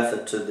historical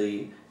method to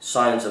the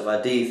science of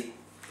hadith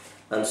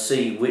and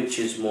see which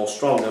is more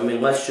strong. I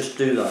mean, let's just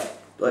do that.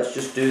 Let's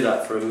just do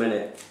that for a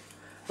minute.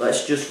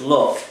 Let's just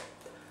look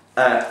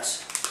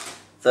at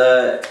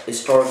the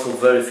historical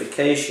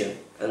verification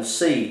and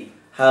see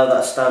how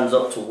that stands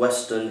up to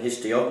Western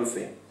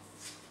historiography.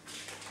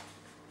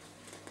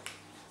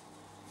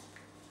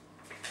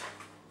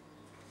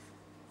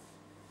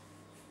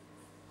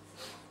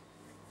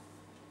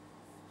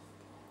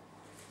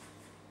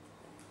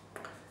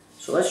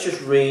 So let's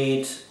just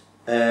read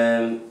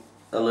a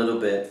little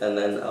bit, and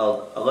then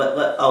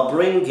I'll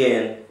bring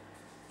in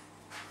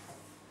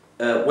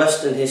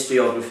Western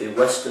historiography,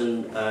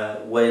 Western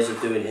ways of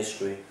doing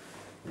history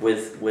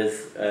with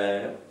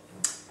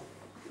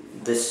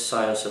this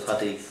science of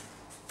hadith.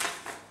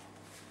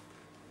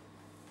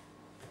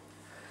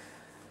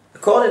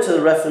 According to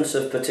the reference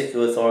of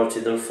particular authority,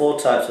 there are 4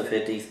 types of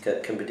hadith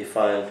that can be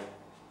defined.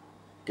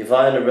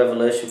 Divine, a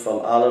revelation from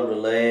Allah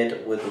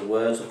relayed with the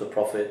words of the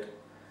Prophet.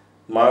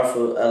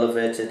 Marfu,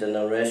 elevated, a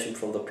narration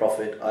from the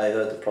Prophet. I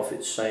heard the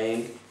Prophet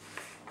saying.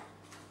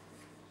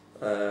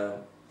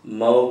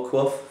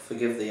 Mawquf,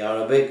 forgive the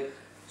Arabic,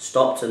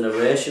 stopped a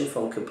narration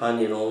from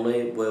companion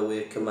only where we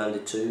are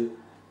commanded to.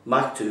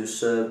 Maktu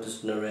served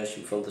as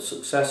narration from the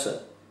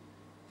successor.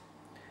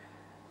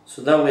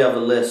 So now we have a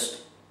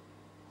list.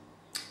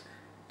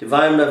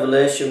 Divine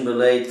revelation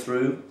relayed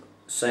through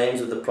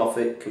sayings of the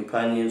Prophet,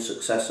 companion,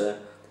 successor,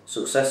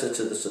 successor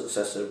to the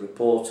successor,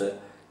 reporter,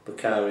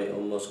 Bukhari or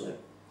Muslim.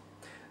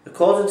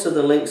 According to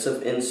the links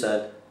of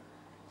Insad,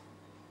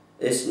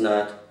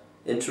 Isnad,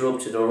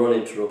 interrupted or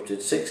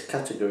uninterrupted, 6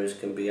 categories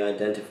can be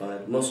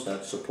identified.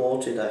 Musnad,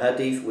 supported, a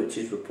hadith which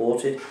is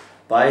reported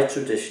by a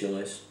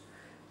traditionalist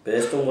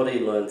based on what he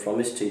learned from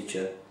his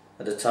teacher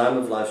at a time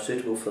of life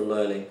suitable for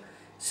learning,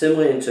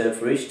 similarly in turn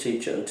for each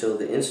teacher until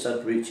the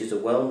Insad reaches a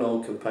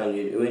well-known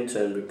companion who in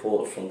turn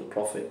reports from the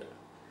Prophet.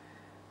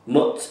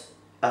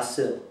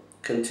 Asil,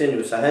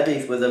 continuous, a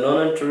hadith with an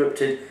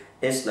uninterrupted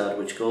Isnad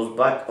which goes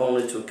back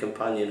only to a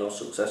companion or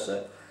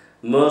successor.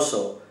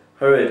 Mursal,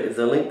 hurried, if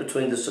the link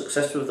between the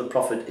successor of the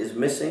Prophet is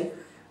missing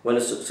when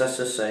a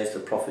successor says the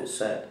Prophet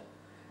said.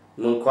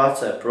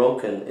 Munqata,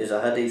 broken, is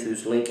a hadith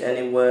whose link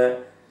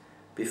anywhere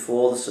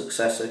before the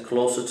successor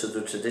closer to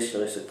the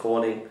traditionalist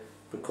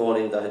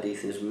recording the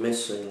hadith is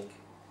missing.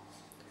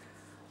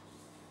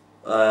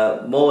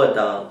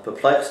 Mu'adal,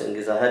 perplexing,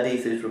 is a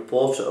hadith whose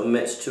reporter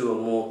omits 2 or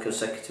more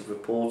consecutive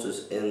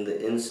reporters in the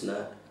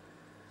Isnad.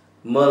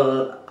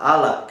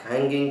 Mul'alaq,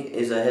 hanging,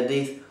 is a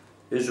hadith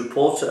whose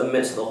reporter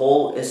omits the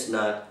whole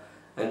Isnad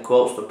and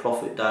quotes the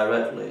Prophet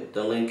directly.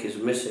 The link is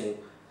missing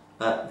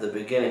at the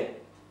beginning.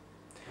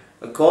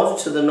 According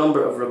to the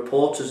number of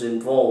reporters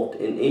involved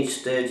in each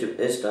stage of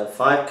Isnad,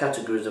 5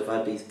 categories of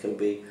hadith can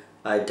be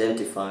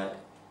identified.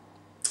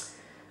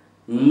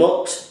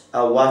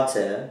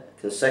 Mutawatir,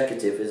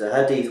 consecutive, is a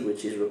hadith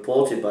which is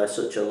reported by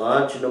such a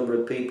large number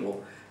of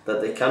people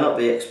that they cannot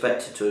be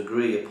expected to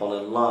agree upon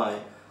a lie,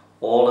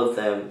 all of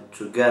them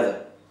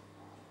together.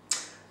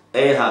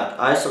 Ahad,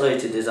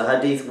 isolated, is a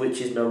hadith which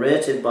is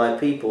narrated by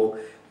people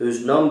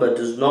whose number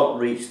does not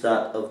reach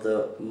that of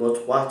the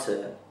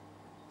Mutawatir.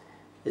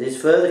 It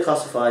is further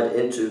classified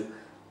into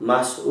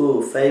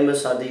Mas'u,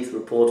 famous hadith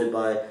reported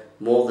by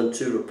more than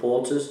 2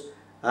 reporters,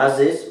 as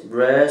is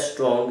rare,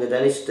 strong at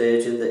any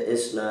stage in the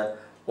Isnad,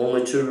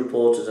 Only 2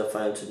 reporters are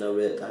found to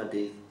narrate the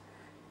hadith.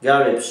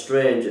 Gharib,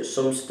 strange, at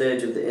some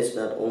stage of the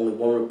isnad only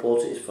 1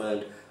 reporter is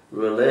found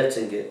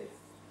relating it.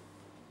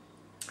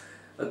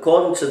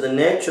 According to the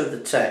nature of the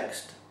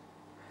text,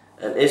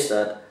 an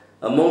isnad,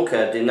 a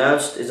munkar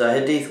denounced is a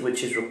hadith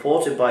which is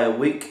reported by a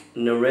weak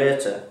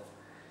narrator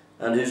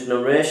and whose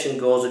narration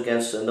goes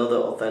against another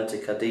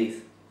authentic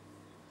hadith.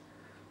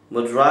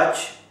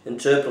 Mudraj,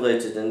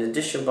 interpolated in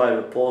addition by a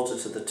reporter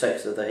to the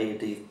text of the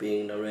hadith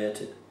being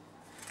narrated.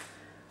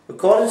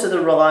 According to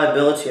the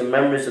reliability and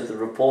memories of the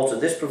reporter,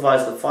 this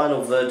provides the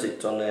final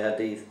verdict on the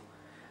hadith.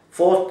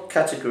 4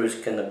 categories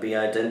can be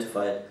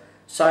identified.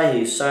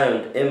 Sahih,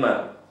 sound,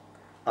 imam.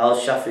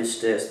 Al-Shafi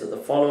states that the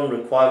following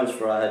requirements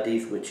for a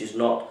hadith which is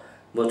not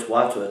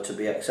mutawatir to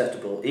be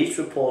acceptable. Each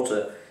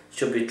reporter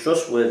should be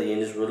trustworthy in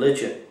his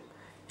religion.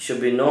 He should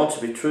be known to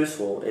be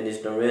truthful in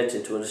his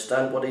narrating, to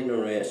understand what he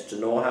narrates, to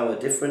know how a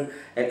different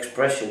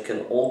expression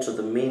can alter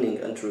the meaning,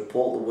 and to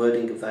report the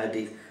wording of the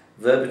hadith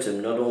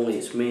verbatim, not only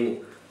its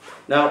meaning.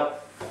 Now,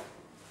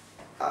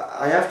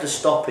 I have to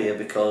stop here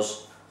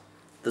because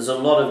there's a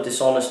lot of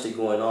dishonesty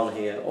going on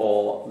here,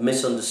 or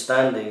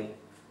misunderstanding,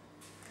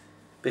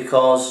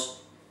 because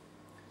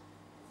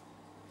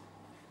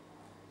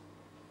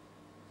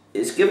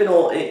it's given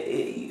all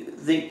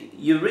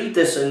you read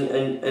this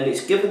and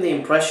it's given the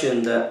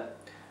impression that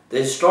the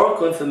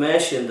historical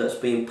information that's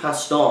been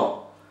passed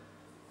on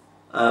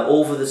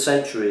over the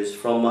centuries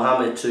from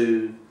Muhammad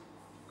to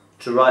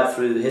right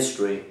through the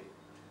history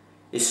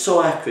is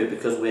so accurate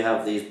because we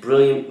have these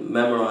brilliant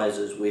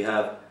memorizers, we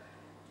have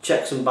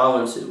checks and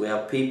balances, we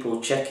have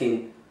people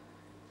checking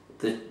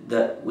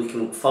that we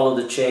can follow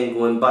the chain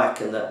going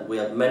back, and that we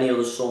have many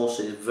other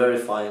sources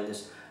verifying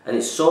this, and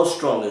it's so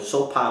strong and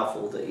so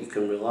powerful that you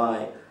can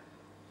rely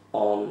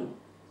on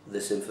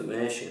this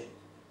information.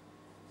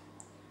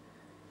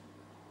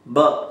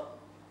 But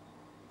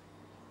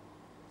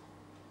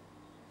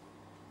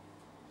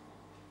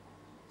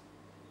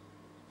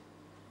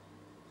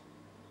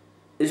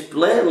it's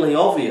blatantly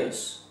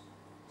obvious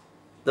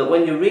that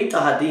when you read the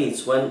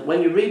hadiths,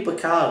 when you read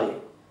Bukhari,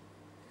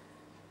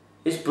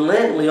 it's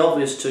blatantly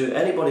obvious to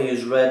anybody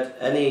who's read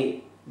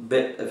any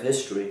bit of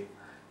history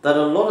that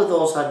a lot of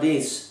those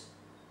hadiths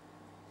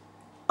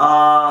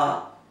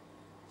are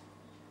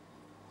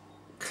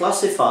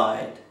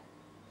classified,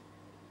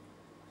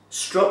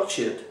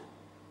 structured,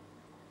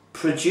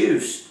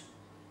 produced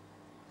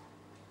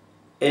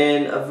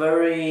in a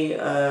very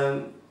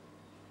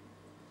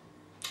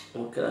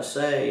what can I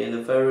say, in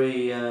a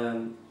very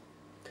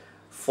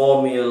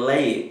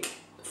formulaic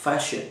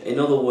fashion. In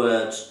other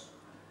words,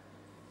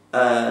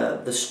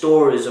 the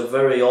stories are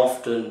very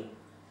often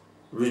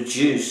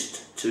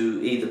reduced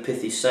to either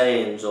pithy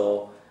sayings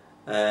or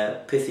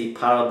pithy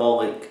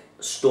parabolic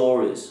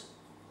stories.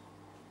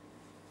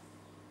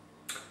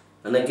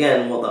 And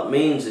again, what that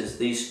means is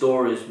these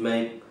stories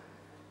may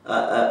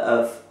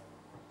are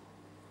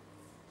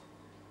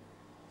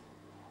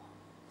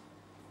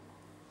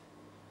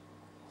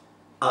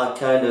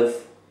kind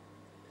of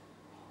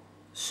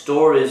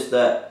stories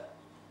that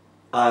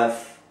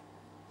have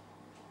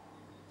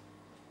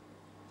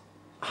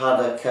had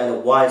a kind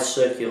of wide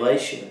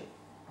circulation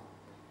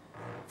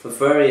for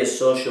various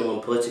social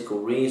and political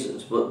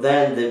reasons, but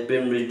then they've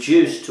been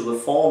reduced to a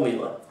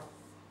formula.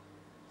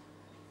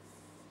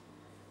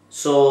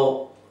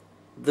 So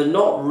they're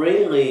not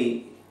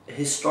really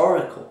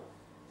historical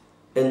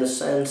in the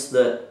sense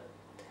that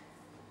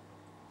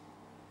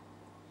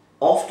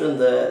often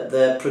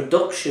they're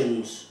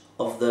productions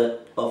of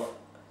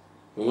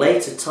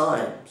later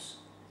times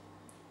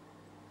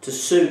to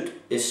suit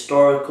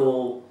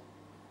historical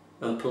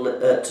and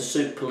to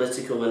suit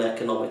political and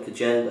economic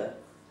agenda,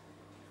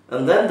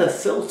 and then they're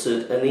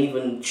filtered and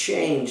even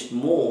changed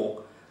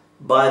more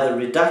by the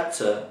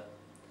redactor,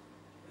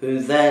 who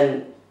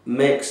then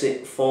makes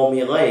it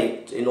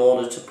formulate in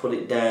order to put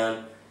it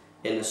down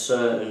in a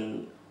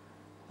certain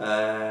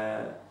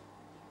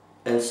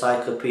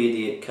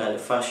encyclopedic kind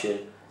of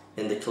fashion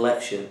in the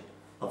collection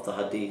of the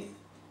hadith.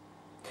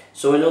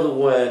 So in other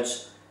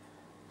words,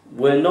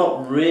 we're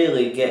not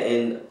really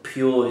getting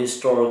pure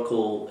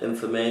historical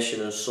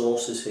information and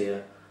sources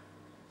here.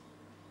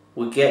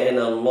 We're getting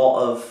a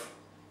lot of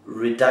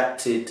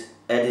redacted,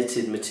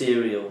 edited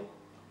material,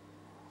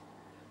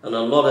 and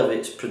a lot of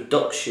it's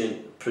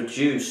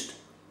produced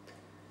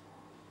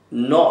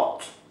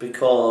not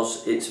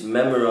because it's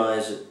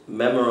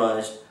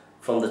memorized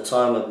from the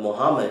time of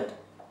Muhammad,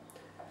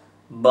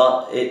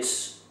 but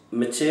it's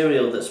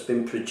material that's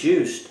been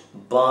produced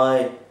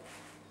by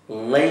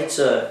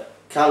later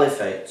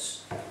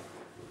caliphates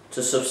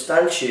to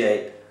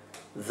substantiate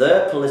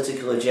their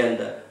political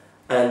agenda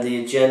and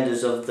the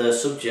agendas of their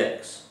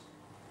subjects.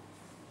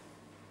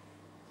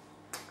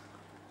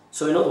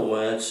 So in other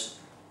words,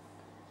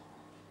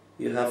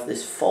 you have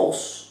this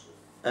false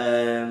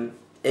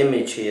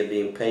image here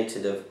being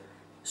painted of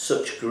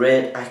such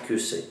great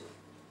accuracy,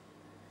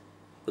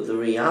 but the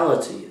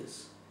reality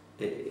is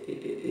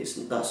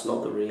that's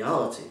not the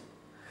reality.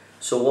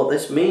 So what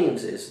this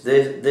means is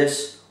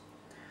this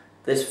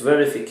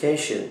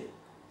verification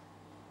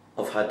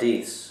of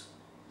hadiths,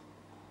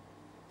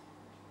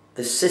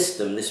 this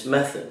system, this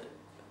method,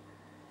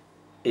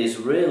 is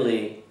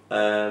really,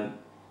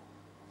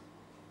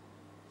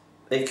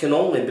 it can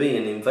only be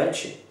an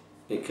invention.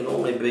 It can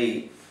only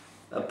be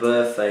a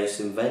barefaced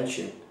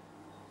invention.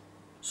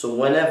 So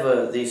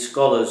whenever these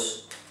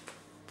scholars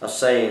are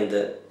saying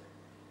that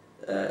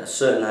a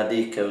certain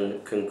hadith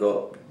can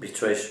be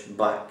traced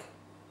back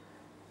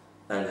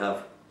and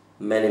have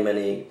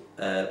many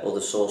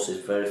other sources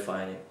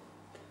verifying it,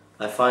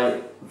 I find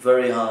it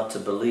very hard to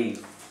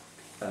believe.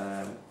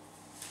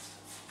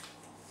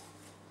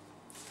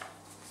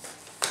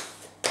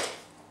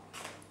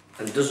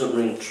 And doesn't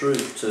ring true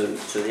to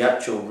the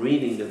actual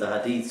reading of the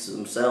hadiths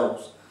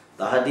themselves.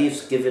 The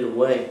hadiths give it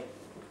away.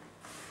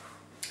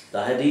 The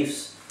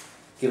hadiths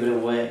give it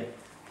away.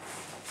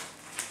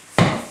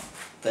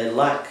 They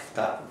lack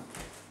that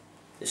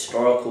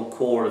historical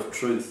core of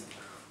truth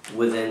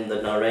within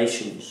the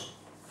narrations.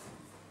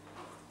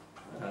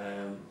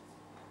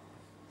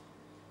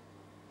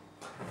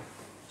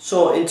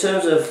 So in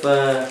terms of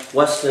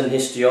Western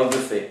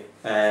historiography,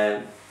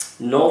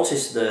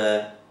 notice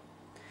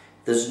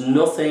there's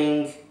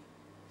nothing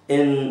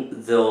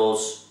in the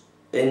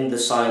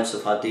science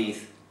of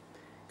hadith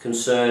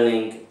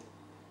concerning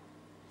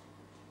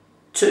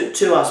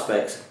two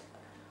aspects: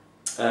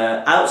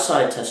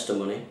 outside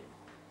testimony,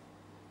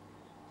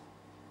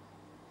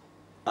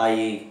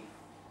 i.e.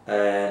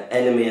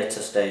 enemy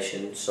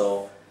attestation.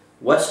 So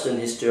Western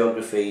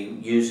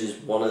historiography uses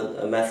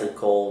a method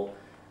called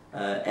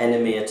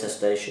enemy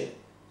attestation.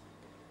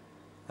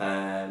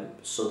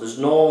 So there's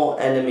no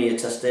enemy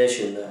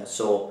attestation there.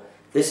 So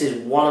this is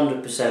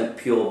 100%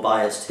 pure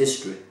biased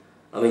history.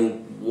 I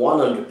mean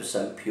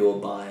 100% pure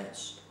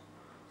biased.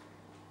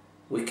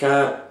 We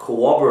can't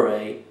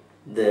corroborate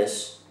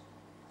this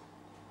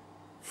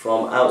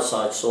from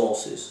outside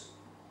sources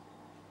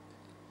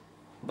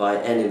by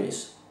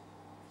enemies.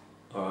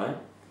 Alright?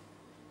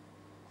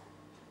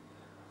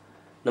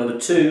 Number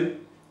two,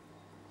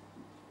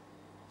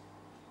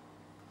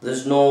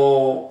 there's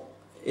no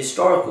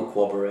historical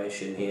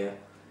corroboration here.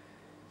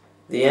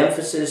 The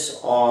emphasis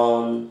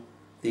on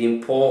the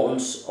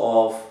importance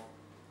of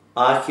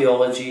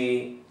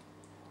archaeology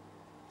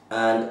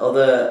and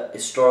other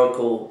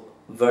historical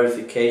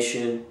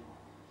verification.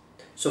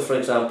 So for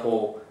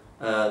example,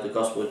 the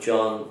Gospel of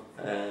John,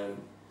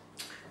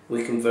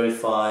 we can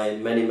verify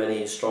many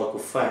historical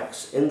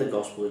facts in the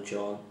Gospel of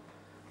John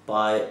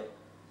by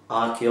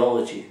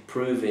archaeology,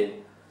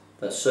 proving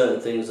that certain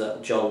things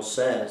that John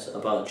says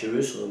about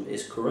Jerusalem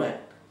is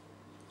correct.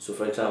 So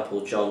for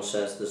example, John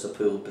says there's a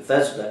pool of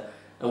Bethesda,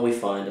 and we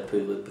find a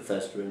pool of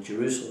Bethesda in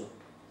Jerusalem.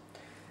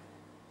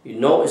 You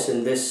notice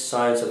in this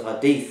science of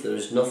hadith there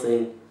is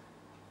nothing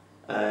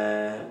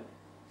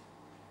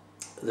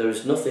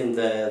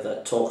there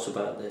that talks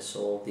about this,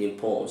 or the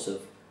importance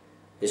of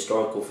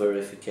historical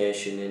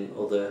verification in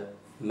other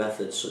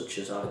methods such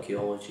as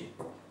archaeology.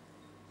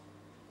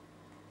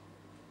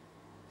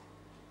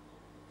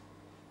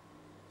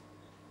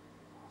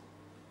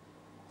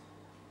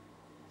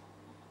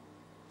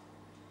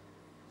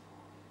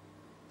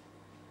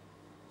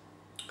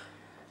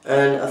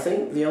 And I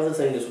think the other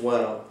thing as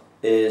well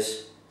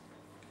is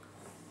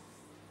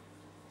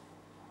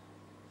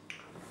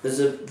there's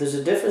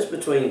a difference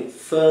between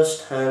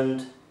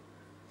first-hand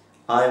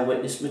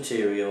eyewitness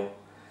material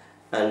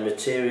and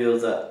material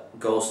that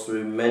goes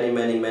through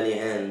many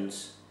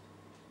hands.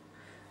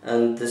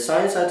 And the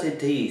science of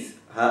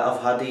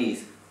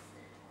hadith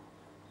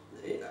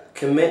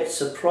commits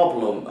a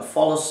problem, a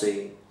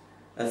fallacy,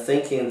 of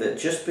thinking that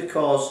just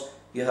because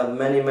you have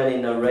many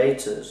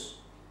narrators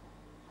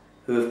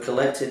who have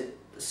collected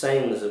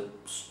sayings of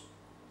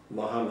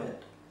Muhammad,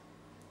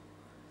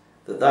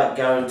 that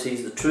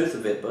guarantees the truth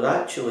of it. But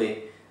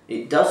actually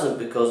it doesn't,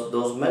 because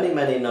those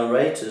many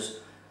narrators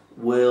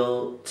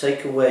will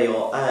take away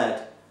or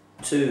add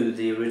to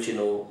the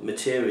original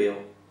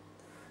material.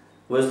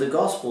 Whereas the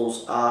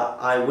Gospels are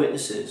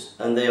eyewitnesses,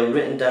 and they are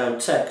written down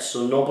text,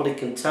 so nobody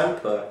can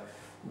tamper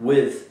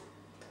with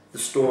the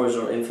stories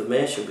or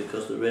information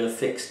because they're in a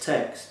fixed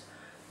text.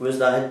 Whereas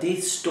the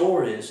hadith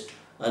stories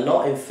are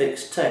not in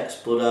fixed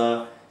text but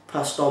are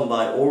passed on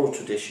by oral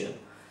tradition.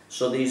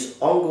 So these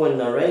ongoing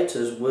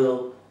narrators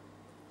will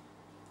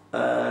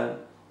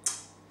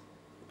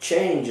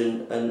change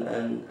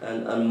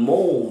and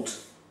mould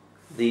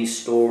these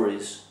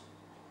stories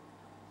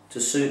to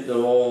suit their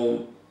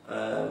own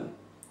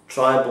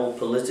tribal,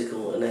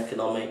 political and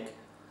economic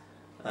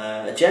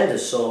agendas.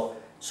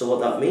 So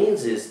what that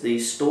means is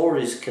these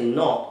stories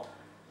cannot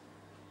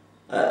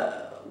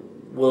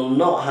will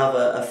not have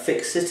a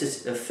fixity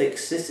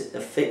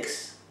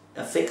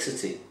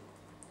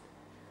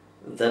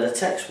that a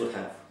text would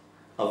have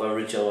of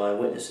original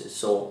eyewitnesses.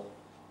 So,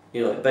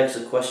 you know, it begs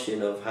the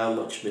question of how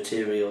much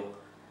material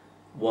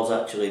was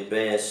actually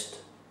based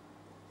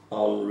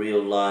on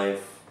real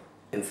live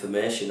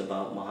information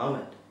about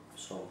Muhammad.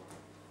 So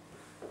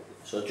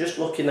just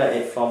looking at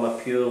it from a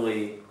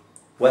purely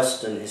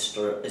Western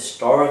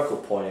historical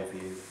point of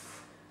view,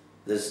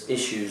 there's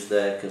issues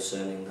there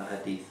concerning the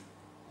hadith.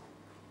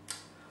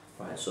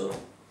 Right, so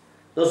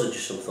those are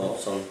just some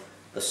thoughts on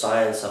the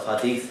science of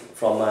hadith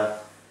from a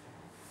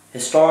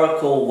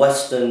historical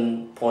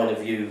Western point of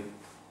view.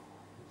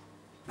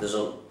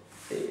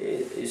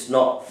 It's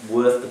not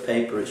worth the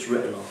paper it's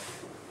written on.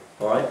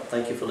 Alright,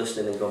 thank you for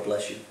listening and God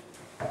bless you.